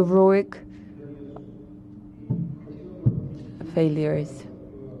heroic failures.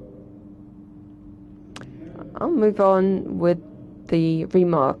 I'll move on with the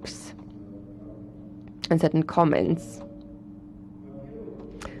remarks and certain comments.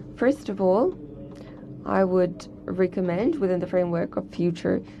 First of all, I would recommend, within the framework of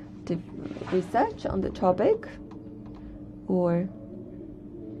future research on the topic, or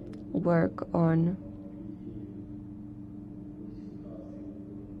work on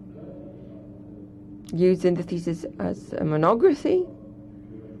using the thesis as a monography,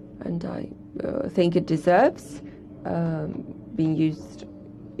 and I think it deserves being used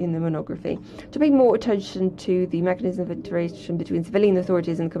in the monography, to pay more attention to the mechanism of interaction between civilian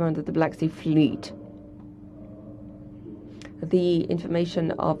authorities and the command of the Black Sea Fleet. The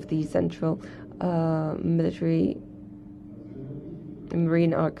information of the Central Military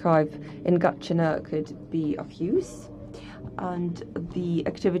Marine Archive in Gatchina could be of use, and the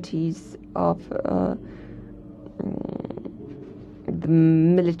activities of the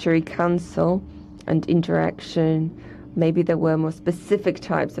Military Council and interaction. Maybe there were more specific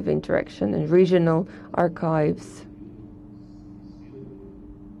types of interaction, and regional archives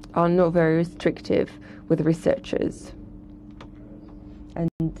are not very restrictive with researchers, and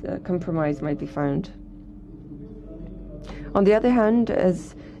compromise might be found. On the other hand,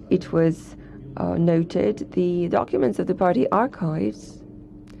 as it was noted, the documents of the party archives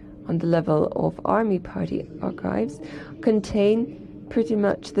on the level of army party archives contain pretty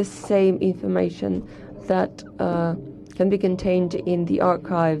much the same information that can be contained in the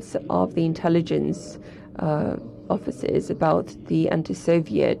archives of the intelligence offices about the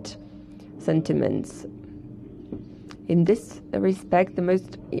anti-Soviet sentiments. In this respect, the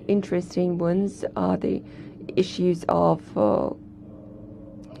most interesting ones are the issues of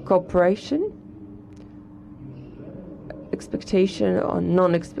cooperation, expectation or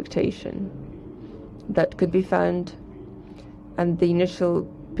non-expectation that could be found, and the initial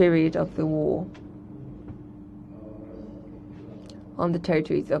period of the war on the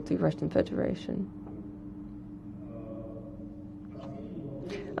territories of the Russian Federation.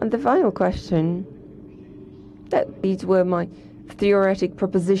 And the final question, that these were my theoretic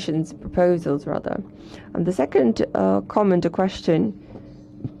proposals rather. And the second comment or question,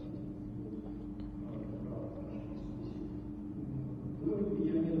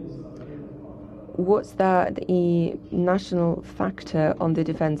 what's that the national factor on the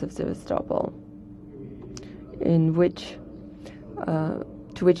defense of Sevastopol? In which, to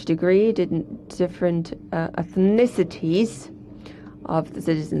which degree did different ethnicities of the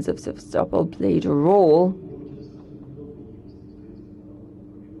citizens of Sevastopol played a role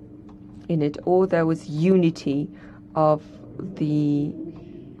in it, or there was unity of the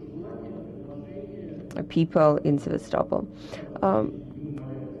people in Sevastopol.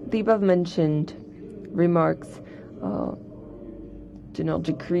 The above mentioned remarks do not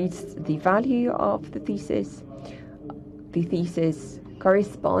decrease the value of the thesis. The thesis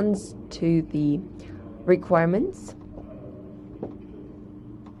corresponds to the requirements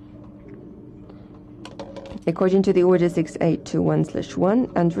according to the Order 6821/1,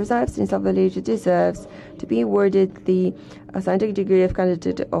 and Ruzayev Stanislav deserves to be awarded the scientific degree of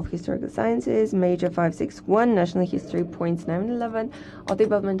candidate of historical sciences, major 561, national history, points 9 and 11 of the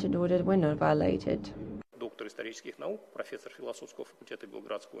above mentioned order were not violated. Доктор исторических наук, профессор философского факультета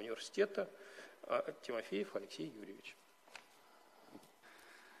Белградского университета Тимофеев Алексей Юрьевич.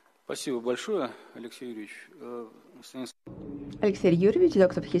 Спасибо большое, Алексей Юрьевич. Alexey Yuryevich,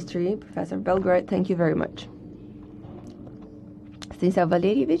 Doctor of History, Professor of Belgrade, thank you very much. Stanislav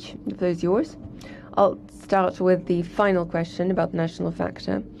Valeryevich, the floor is yours. I'll start with the final question about national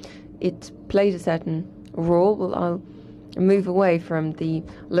factor. It played a certain role. Well, I'll move away from the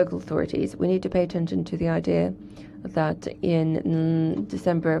local authorities. We need to pay attention to the idea that in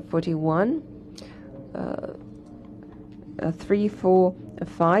December 41, 3-4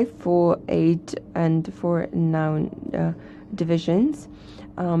 5, 4, 8, and 4 now divisions,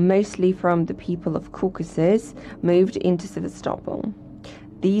 mostly from the people of Caucasus, moved into Sevastopol.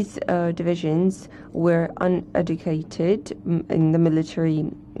 These divisions were uneducated in the military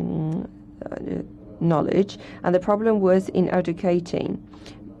knowledge, and the problem was in educating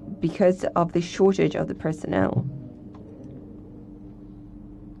because of the shortage of the personnel.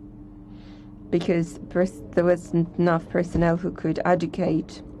 Because there wasn't enough personnel who could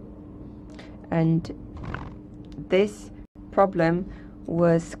educate, and this problem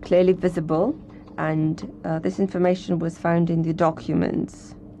was clearly visible, and this information was found in the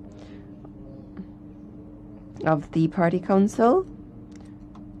documents of the party council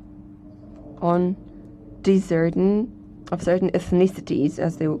on certain ethnicities,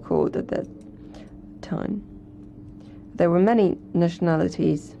 as they were called at that time. There were many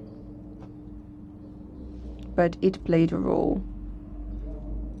nationalities, but it played a role.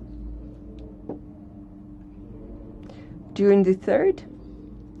 During the third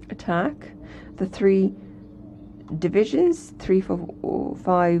attack, the 3 divisions, 3, 4,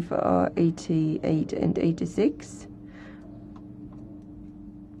 5, 88 and 86,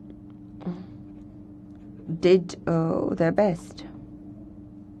 did their best.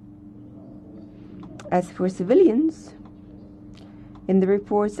 As for civilians, in the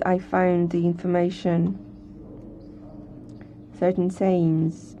reports I found the information, certain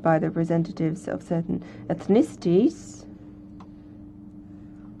sayings by the representatives of certain ethnicities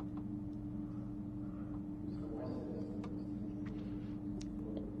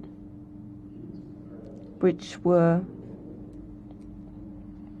which were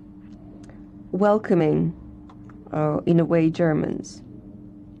welcoming, in a way, Germans.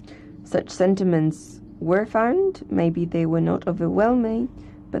 Such sentiments were found. Maybe they were not overwhelming,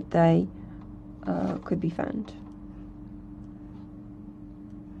 but they could be found.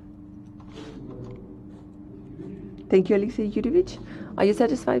 Thank you, Alexey Yurievich. Are you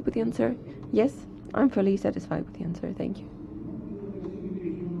satisfied with the answer? Yes, I'm fully satisfied with the answer. Thank you.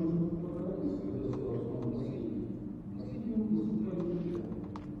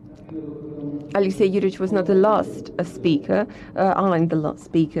 Alexey Yurievich was not the last speaker. I'm the last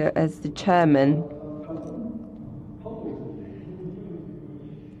speaker as the chairman.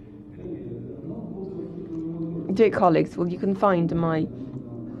 Dear colleagues, well, you can find my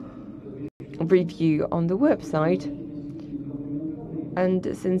review on the website, and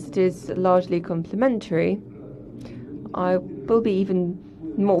since it is largely complimentary, I will be even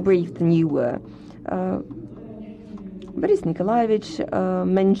more brief than you were. Boris Nikolaevich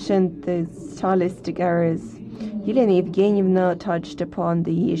mentioned the stylistic errors. Yelena Evgenievna touched upon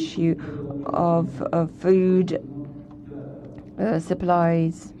the issue of food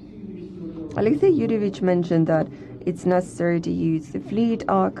supplies. Alexey Yurievich mentioned that it's necessary to use the fleet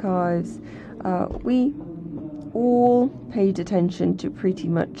archives. We all paid attention to pretty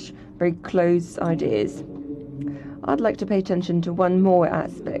much very close ideas. I'd like to pay attention to one more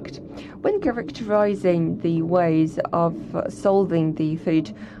aspect. When characterizing the ways of solving the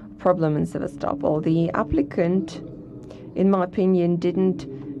food problem in Sevastopol, the applicant, in my opinion, didn't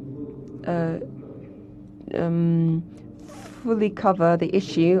fully cover the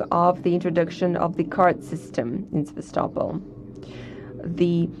issue of the introduction of the cart system in Sevastopol.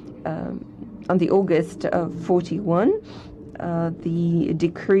 On the August 41, the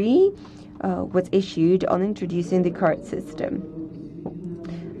decree was issued on introducing the cart system.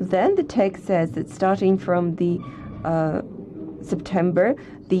 Then the text says that starting from the September,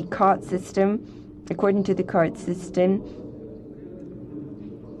 the cart system, according to the cart system,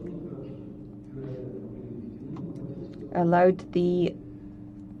 allowed the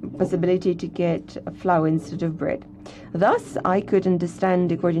possibility to get flour instead of bread. Thus, I could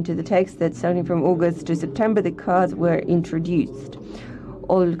understand, according to the text, that starting from August to September, the carts were introduced.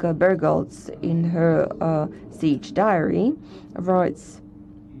 Olga Bergholz, in her siege diary, writes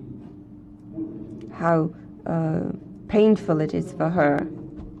how painful it is for her,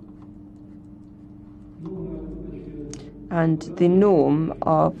 and the norm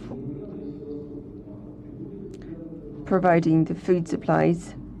of providing the food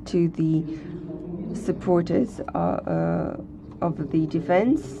supplies to the supporters of the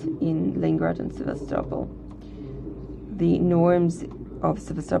defense in Leningrad and Sevastopol. The norms of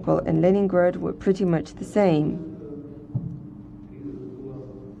Sevastopol and Leningrad were pretty much the same.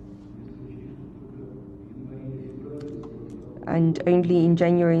 And only in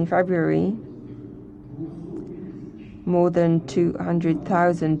January and February, more than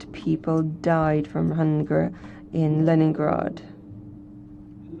 200,000 people died from hunger in Leningrad.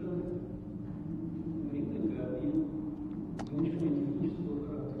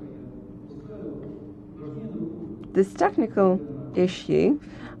 This technical issue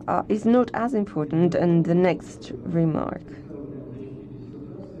is not as important in the next remark.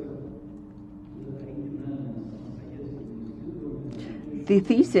 The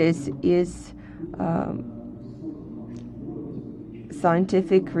thesis is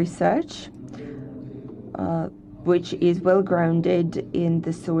scientific research which is well grounded in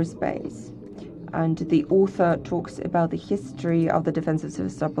the source base. And the author talks about the history of the defense of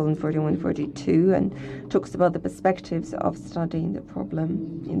Sevastopol in 41-42 and talks about the perspectives of studying the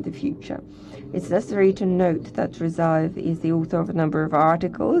problem in the future. It's necessary to note that Ruzayev is the author of a number of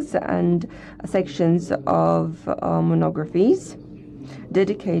articles and sections of monographies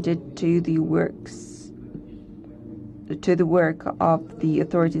dedicated to the work of the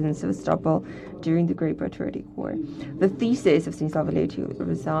authorities in Sevastopol during the Great Patriotic War. The thesis of Stanislav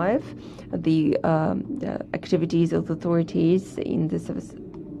Ruzayev, the activities of the authorities in the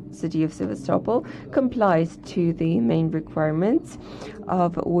city of Sevastopol, complies to the main requirements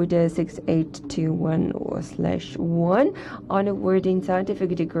of Order 6821/1 on awarding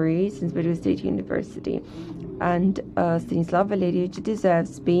scientific degrees in Sevastopol State University. And Stanislav Valeryevich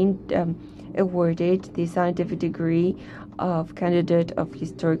deserves being awarded the scientific degree of candidate of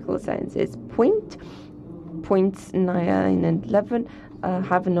historical sciences. Points 9 and 11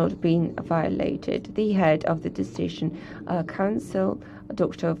 have not been violated. The head of the Dissertation Council,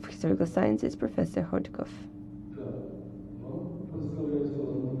 Doctor of Historical Sciences, Professor Hodkov.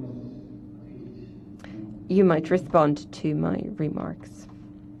 You might respond to my remarks.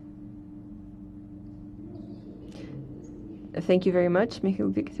 Thank you very much, Mikhail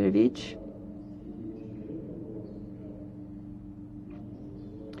Viktorovich.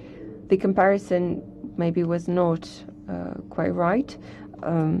 The comparison maybe was not quite right.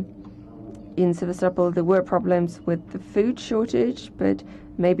 In Sevastopol, there were problems with the food shortage, but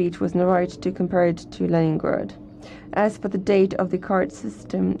maybe it was not right to compare it to Leningrad. As for the date of the card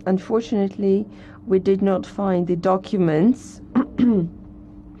system, unfortunately, we did not find the documents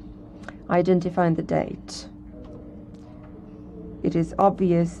identifying the date. It is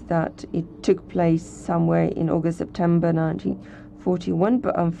obvious that it took place somewhere in August, September 1941,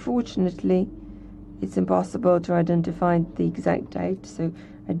 but unfortunately, it's impossible to identify the exact date, so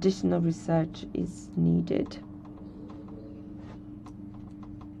additional research is needed.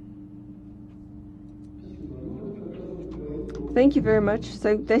 Thank you very much.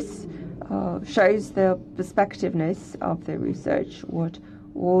 So this shows the perspectiveness of the research, what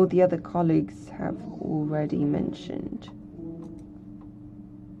all the other colleagues have already mentioned.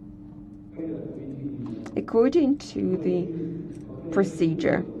 According to the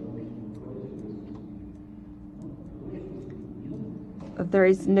procedure, there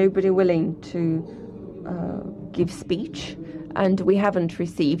is nobody willing to give speech, and we haven't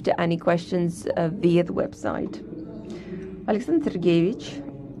received any questions via the website. Alexander Sergeyevich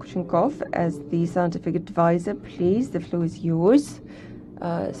Kuchenkov, as the scientific advisor, please, the floor is yours.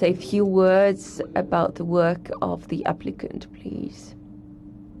 Say a few words about the work of the applicant, please.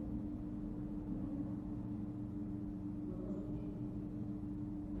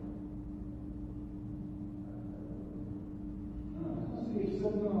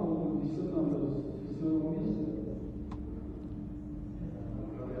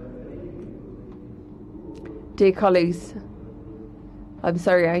 Dear colleagues, I'm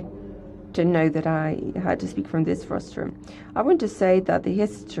sorry I didn't know that I had to speak from this rostrum. I want to say that the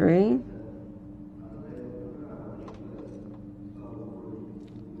history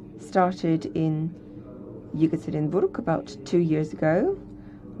started in Yekaterinburg about 2 years ago,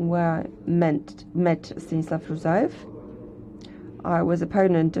 where I met Stanislav Ruzayev. I was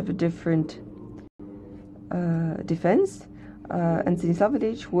opponent of a different defense, and Stanislav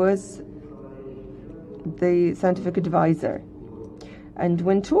Valeryevich was the scientific advisor. And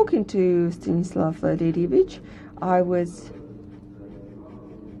when talking to Stanislav Valeryevich, I was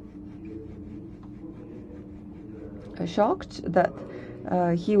shocked that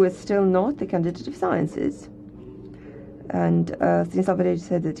he was still not the candidate of sciences. And Stanislav Valeryevich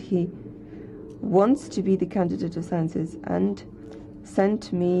said that he wants to be the candidate of sciences and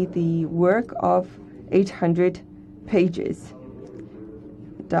sent me the work of 800 pages.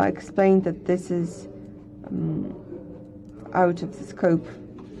 And I explained that this is out of the scope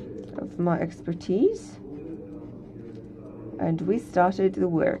of my expertise, and we started the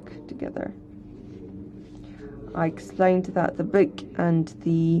work together. I explained that the book and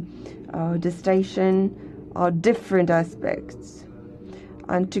the dissertation are different aspects,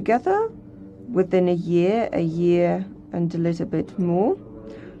 and together, within a year and a little bit more,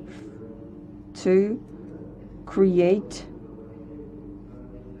 to create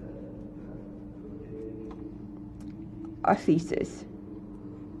a thesis.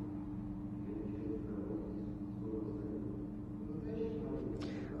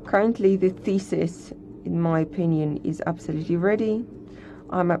 Currently, the thesis, in my opinion, is absolutely ready.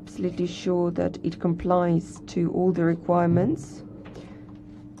 I'm absolutely sure that it complies to all the requirements.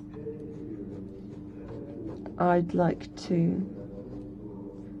 I'd like to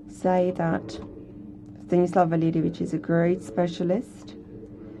say that Stanislav Valeryevich is a great specialist.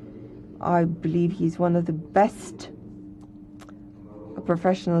 I believe he's one of the best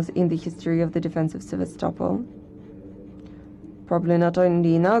professionals in the history of the defense of Sevastopol. Probably not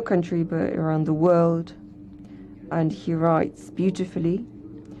only in our country, but around the world. And he writes beautifully.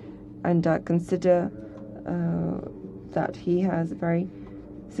 And I consider that he has a very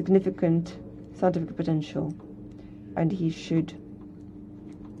significant scientific potential. And he should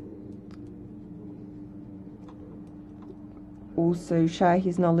also share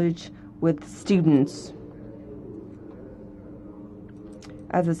his knowledge with students.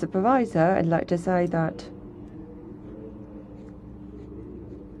 As a supervisor, I'd like to say that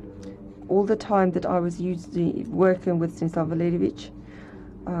all the time that I was working with Stanislav Valeryevich,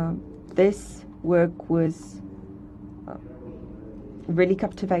 this work was really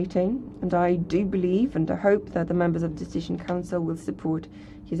captivating, and I do believe and I hope that the members of the Dissertation Council will support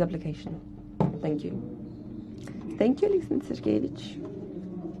his application. Thank you. Thank you, Alexander Sergeyevich.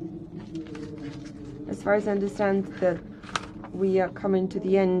 As far as I understand, that we are coming to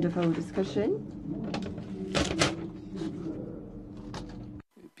the end of our discussion.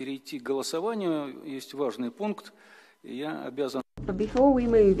 Перейти к голосованию, есть важный пункт. Я обязан. But before we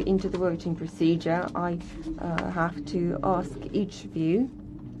move into the voting procedure, I have to ask each of you,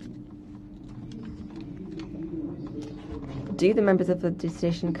 do the members of the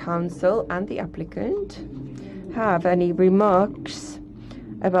Dissertation Council and the applicant have any remarks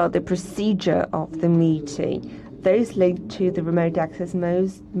about the procedure of the meeting? Those linked to the remote access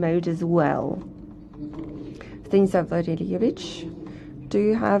mode as well. Stanislav Valeryevich, do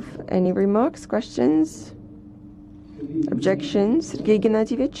you have any remarks, questions, objections? Sergei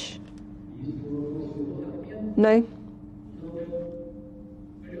Gennadievich? No?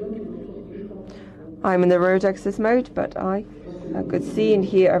 I'm in the remote access mode, but I could see and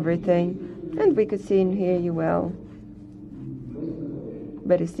hear everything, and we could see and hear you well.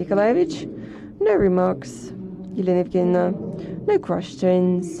 Boris Nikolaevich, no remarks. Elena Evgenievna, no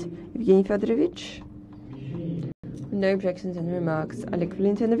questions. Evgeny Fedorovich, no objections and remarks. Oleg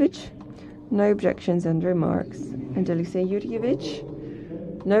Valentinovich, no objections and remarks. And Alexei Yurievich,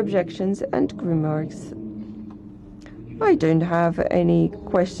 no objections and remarks. I don't have any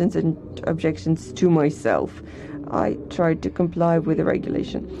questions and objections to myself. I tried to comply with the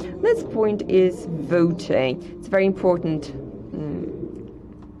regulation. Next point is voting. It's a very important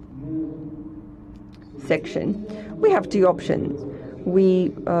section. We have two options.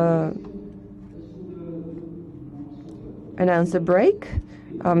 We announce a break,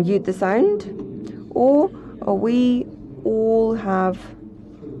 mute the sound, or we all have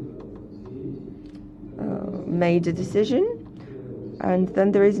made a decision, and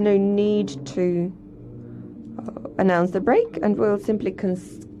then there is no need to announce the break, and we'll simply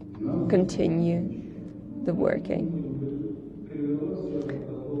continue the working.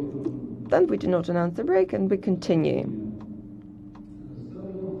 Then we do not announce the break, and we continue.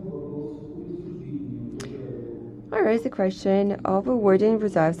 I raise the question of awarding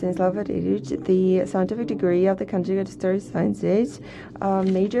Ruzayev Stanislav Valeryevich the scientific degree of the Candidate of History Sciences,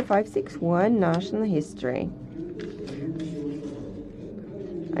 Major 561, National History.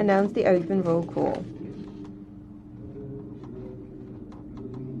 Announce the open roll call.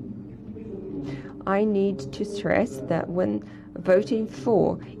 I need to stress that when voting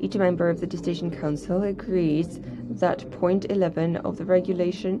for, each member of the Dissertation Council agrees that point 11 of the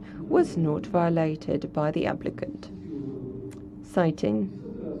regulation was not violated by the applicant. Citing.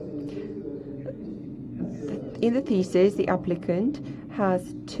 In the thesis, the applicant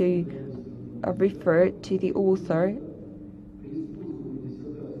has to refer to the author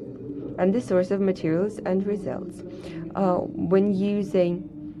and the source of materials and results. When using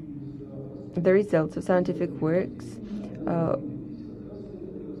the results of scientific works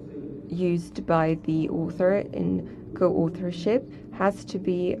used by the author in co-authorship has to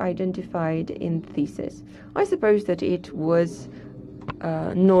be identified in the thesis. I suppose that it was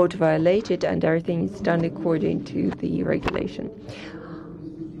not violated and everything is done according to the regulation.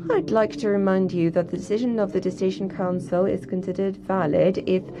 I'd like to remind you that the decision of the Dissertation Council is considered valid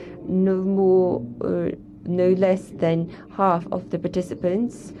if no less than half of the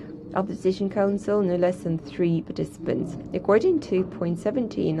participants of the Dissertation Council, no less than 3 participants. According to point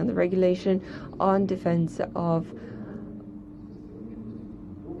 17 on the regulation on defense of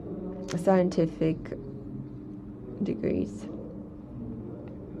scientific degrees.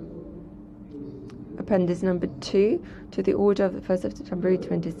 Appendix number 2 to the order of the 1st of September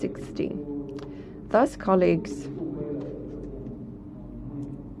 2016. Thus, colleagues,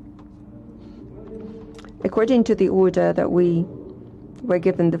 according to the order that we were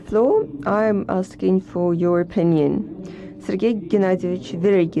given the floor, I'm asking for your opinion. Sergei Gennadievich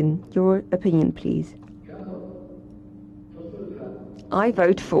Verygin, your opinion, please. I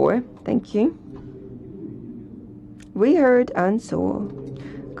vote for. Thank you. We heard and saw.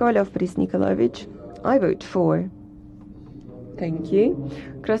 Kovalov Boris Nikolaevich, I vote for. Thank you.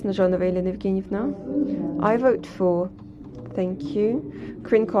 Krasnozhanova Elena Evgenievna, I vote for. Thank you.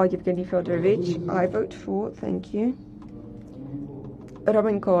 Krinko Yevgeny Fedorovich, I vote for. Thank you.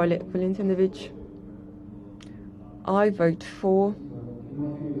 Romanko Oleg Valentinovich, I vote for.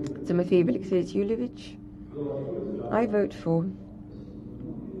 Timofeyev Alexey Yulievich, I vote for.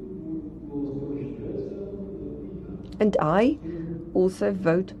 And I also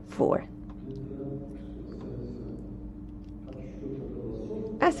vote for.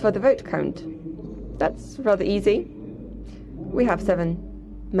 As for the vote count, that's rather easy. We have 7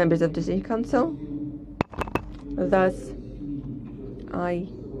 members of the Decision Council. Thus, I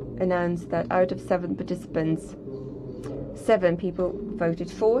announce that out of 7 participants, 7 people voted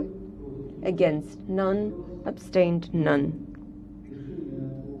for, against none, abstained none.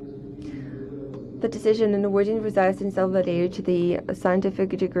 The decision in awarding Stanislav Valeryevich the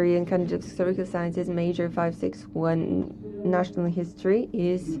scientific degree in Candidate of Historical Sciences, Major 561 National History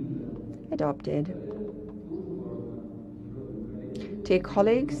is adopted. Dear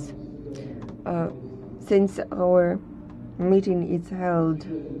colleagues, since our meeting is held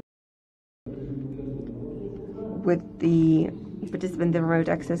with the participant in the remote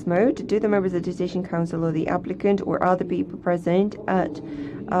access mode, do the members of the Decision Council or the applicant or other people present at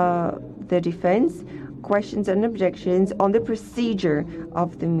the defense questions and objections on the procedure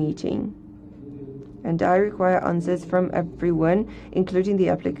of the meeting? And I require answers from everyone, including the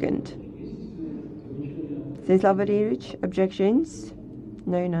applicant. Stanislav Valeryevich, objections?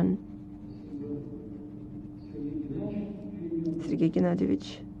 No, none. Sergei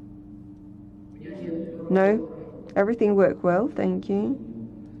Gennadievich? No? Everything worked well, thank you.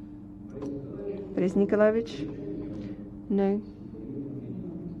 Boris Nikolaevich? No.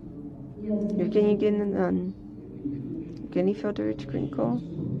 Evgeny Gin, none. Evgeny Fedorovich Krinko?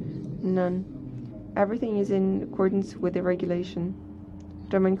 None. Everything is in accordance with the regulation.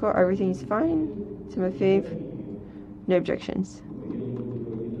 Romanko, everything is fine. Timofeyev, no objections.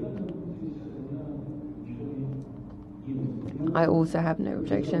 I also have no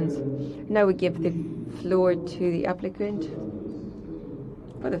objections. Now we give the floor to the applicant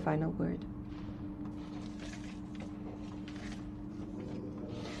for the final word.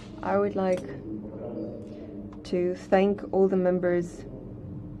 I would like to thank all the members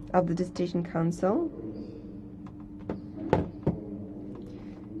of the Dissertation Council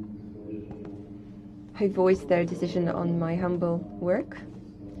who voiced their decision on my humble work,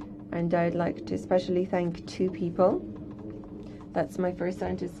 and I'd like to especially thank 2 people. That's my first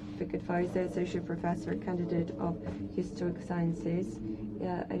scientific advisor, associate professor, candidate of historical sciences,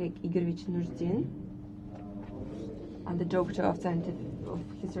 Eric Igorovich Nursdin, and the doctor of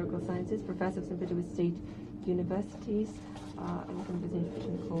historical sciences, professor of St. Petersburg State Universities.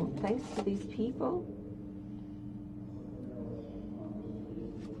 Thanks to these people,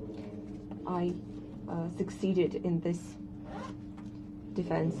 I succeeded in this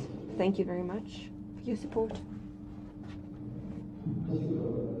defense. Thank you very much for your support.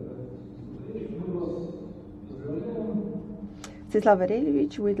 Stanislav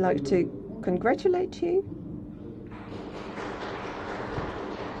Valeryevich, we'd like to congratulate you.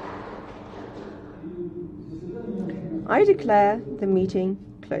 I declare the meeting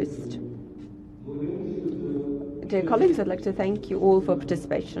closed. Dear colleagues, I'd like to thank you all for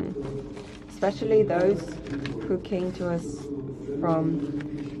participation, especially those who came to us from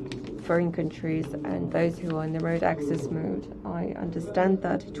foreign countries and those who are in the remote access mode. I understand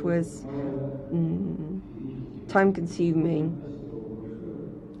that it was time-consuming.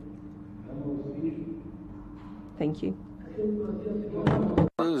 Thank you.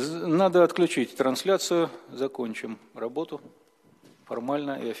 Надо отключить трансляцию. Закончим работу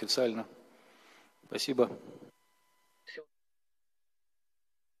формально и официально. Спасибо.